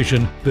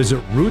information, visit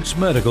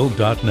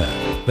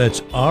rootsmedical.net.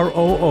 That's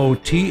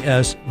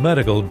ROOTS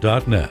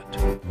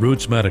medical.net.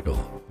 Roots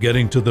Medical,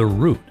 getting to the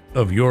root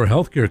of your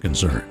healthcare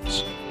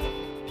concerns.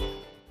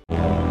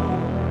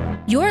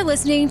 You're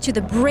listening to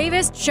the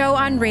bravest show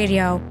on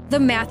radio, The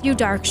Matthew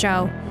Dark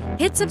Show.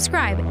 Hit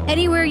subscribe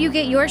anywhere you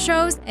get your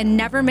shows and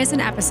never miss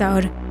an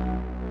episode.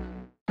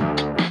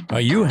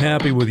 Are you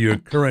happy with your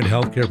current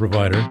healthcare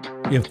provider?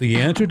 If the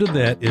answer to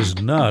that is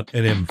not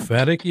an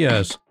emphatic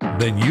yes,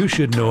 then you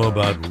should know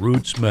about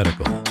Roots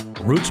Medical.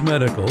 Roots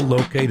Medical,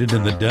 located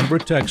in the Denver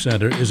Tech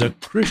Center, is a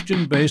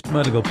Christian-based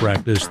medical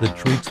practice that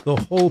treats the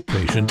whole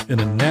patient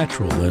in a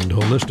natural and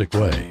holistic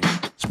way.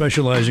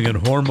 Specializing in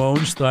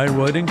hormones,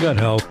 thyroid, and gut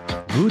health,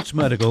 Roots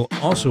Medical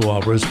also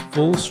offers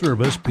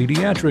full-service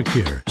pediatric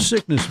care,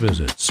 sickness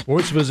visits,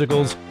 sports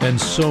physicals, and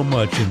so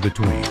much in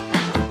between.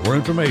 For more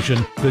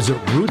information, visit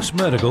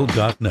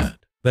rootsmedical.net.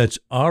 That's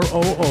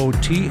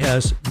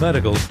ROOTS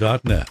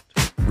medical.net.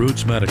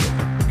 Roots Medical,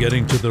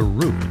 getting to the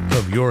root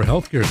of your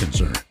healthcare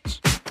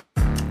concerns.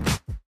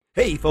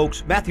 Hey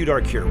folks, Matthew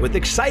Dark here with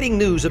exciting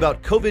news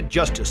about COVID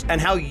justice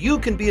and how you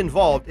can be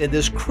involved in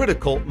this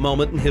critical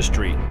moment in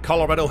history.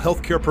 Colorado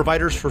Healthcare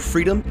Providers for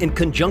Freedom, in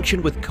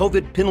conjunction with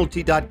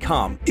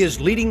COVIDpenalty.com,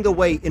 is leading the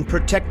way in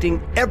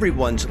protecting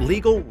everyone's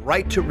legal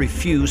right to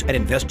refuse an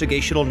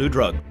investigational new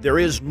drug. There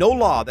is no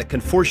law that can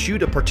force you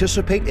to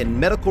participate in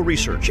medical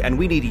research, and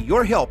we need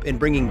your help in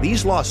bringing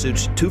these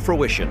lawsuits to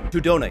fruition.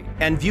 To donate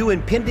and view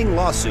impending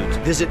lawsuits,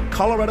 visit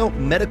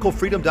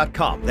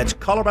ColoradoMedicalFreedom.com. That's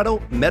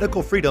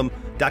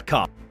ColoradoMedicalFreedom.com.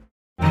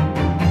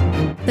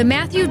 The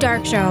Matthew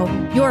Dark Show,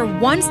 your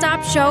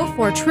one-stop show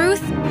for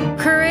truth,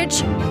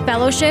 courage,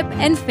 fellowship,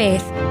 and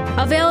faith.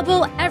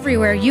 Available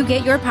everywhere you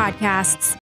get your podcasts.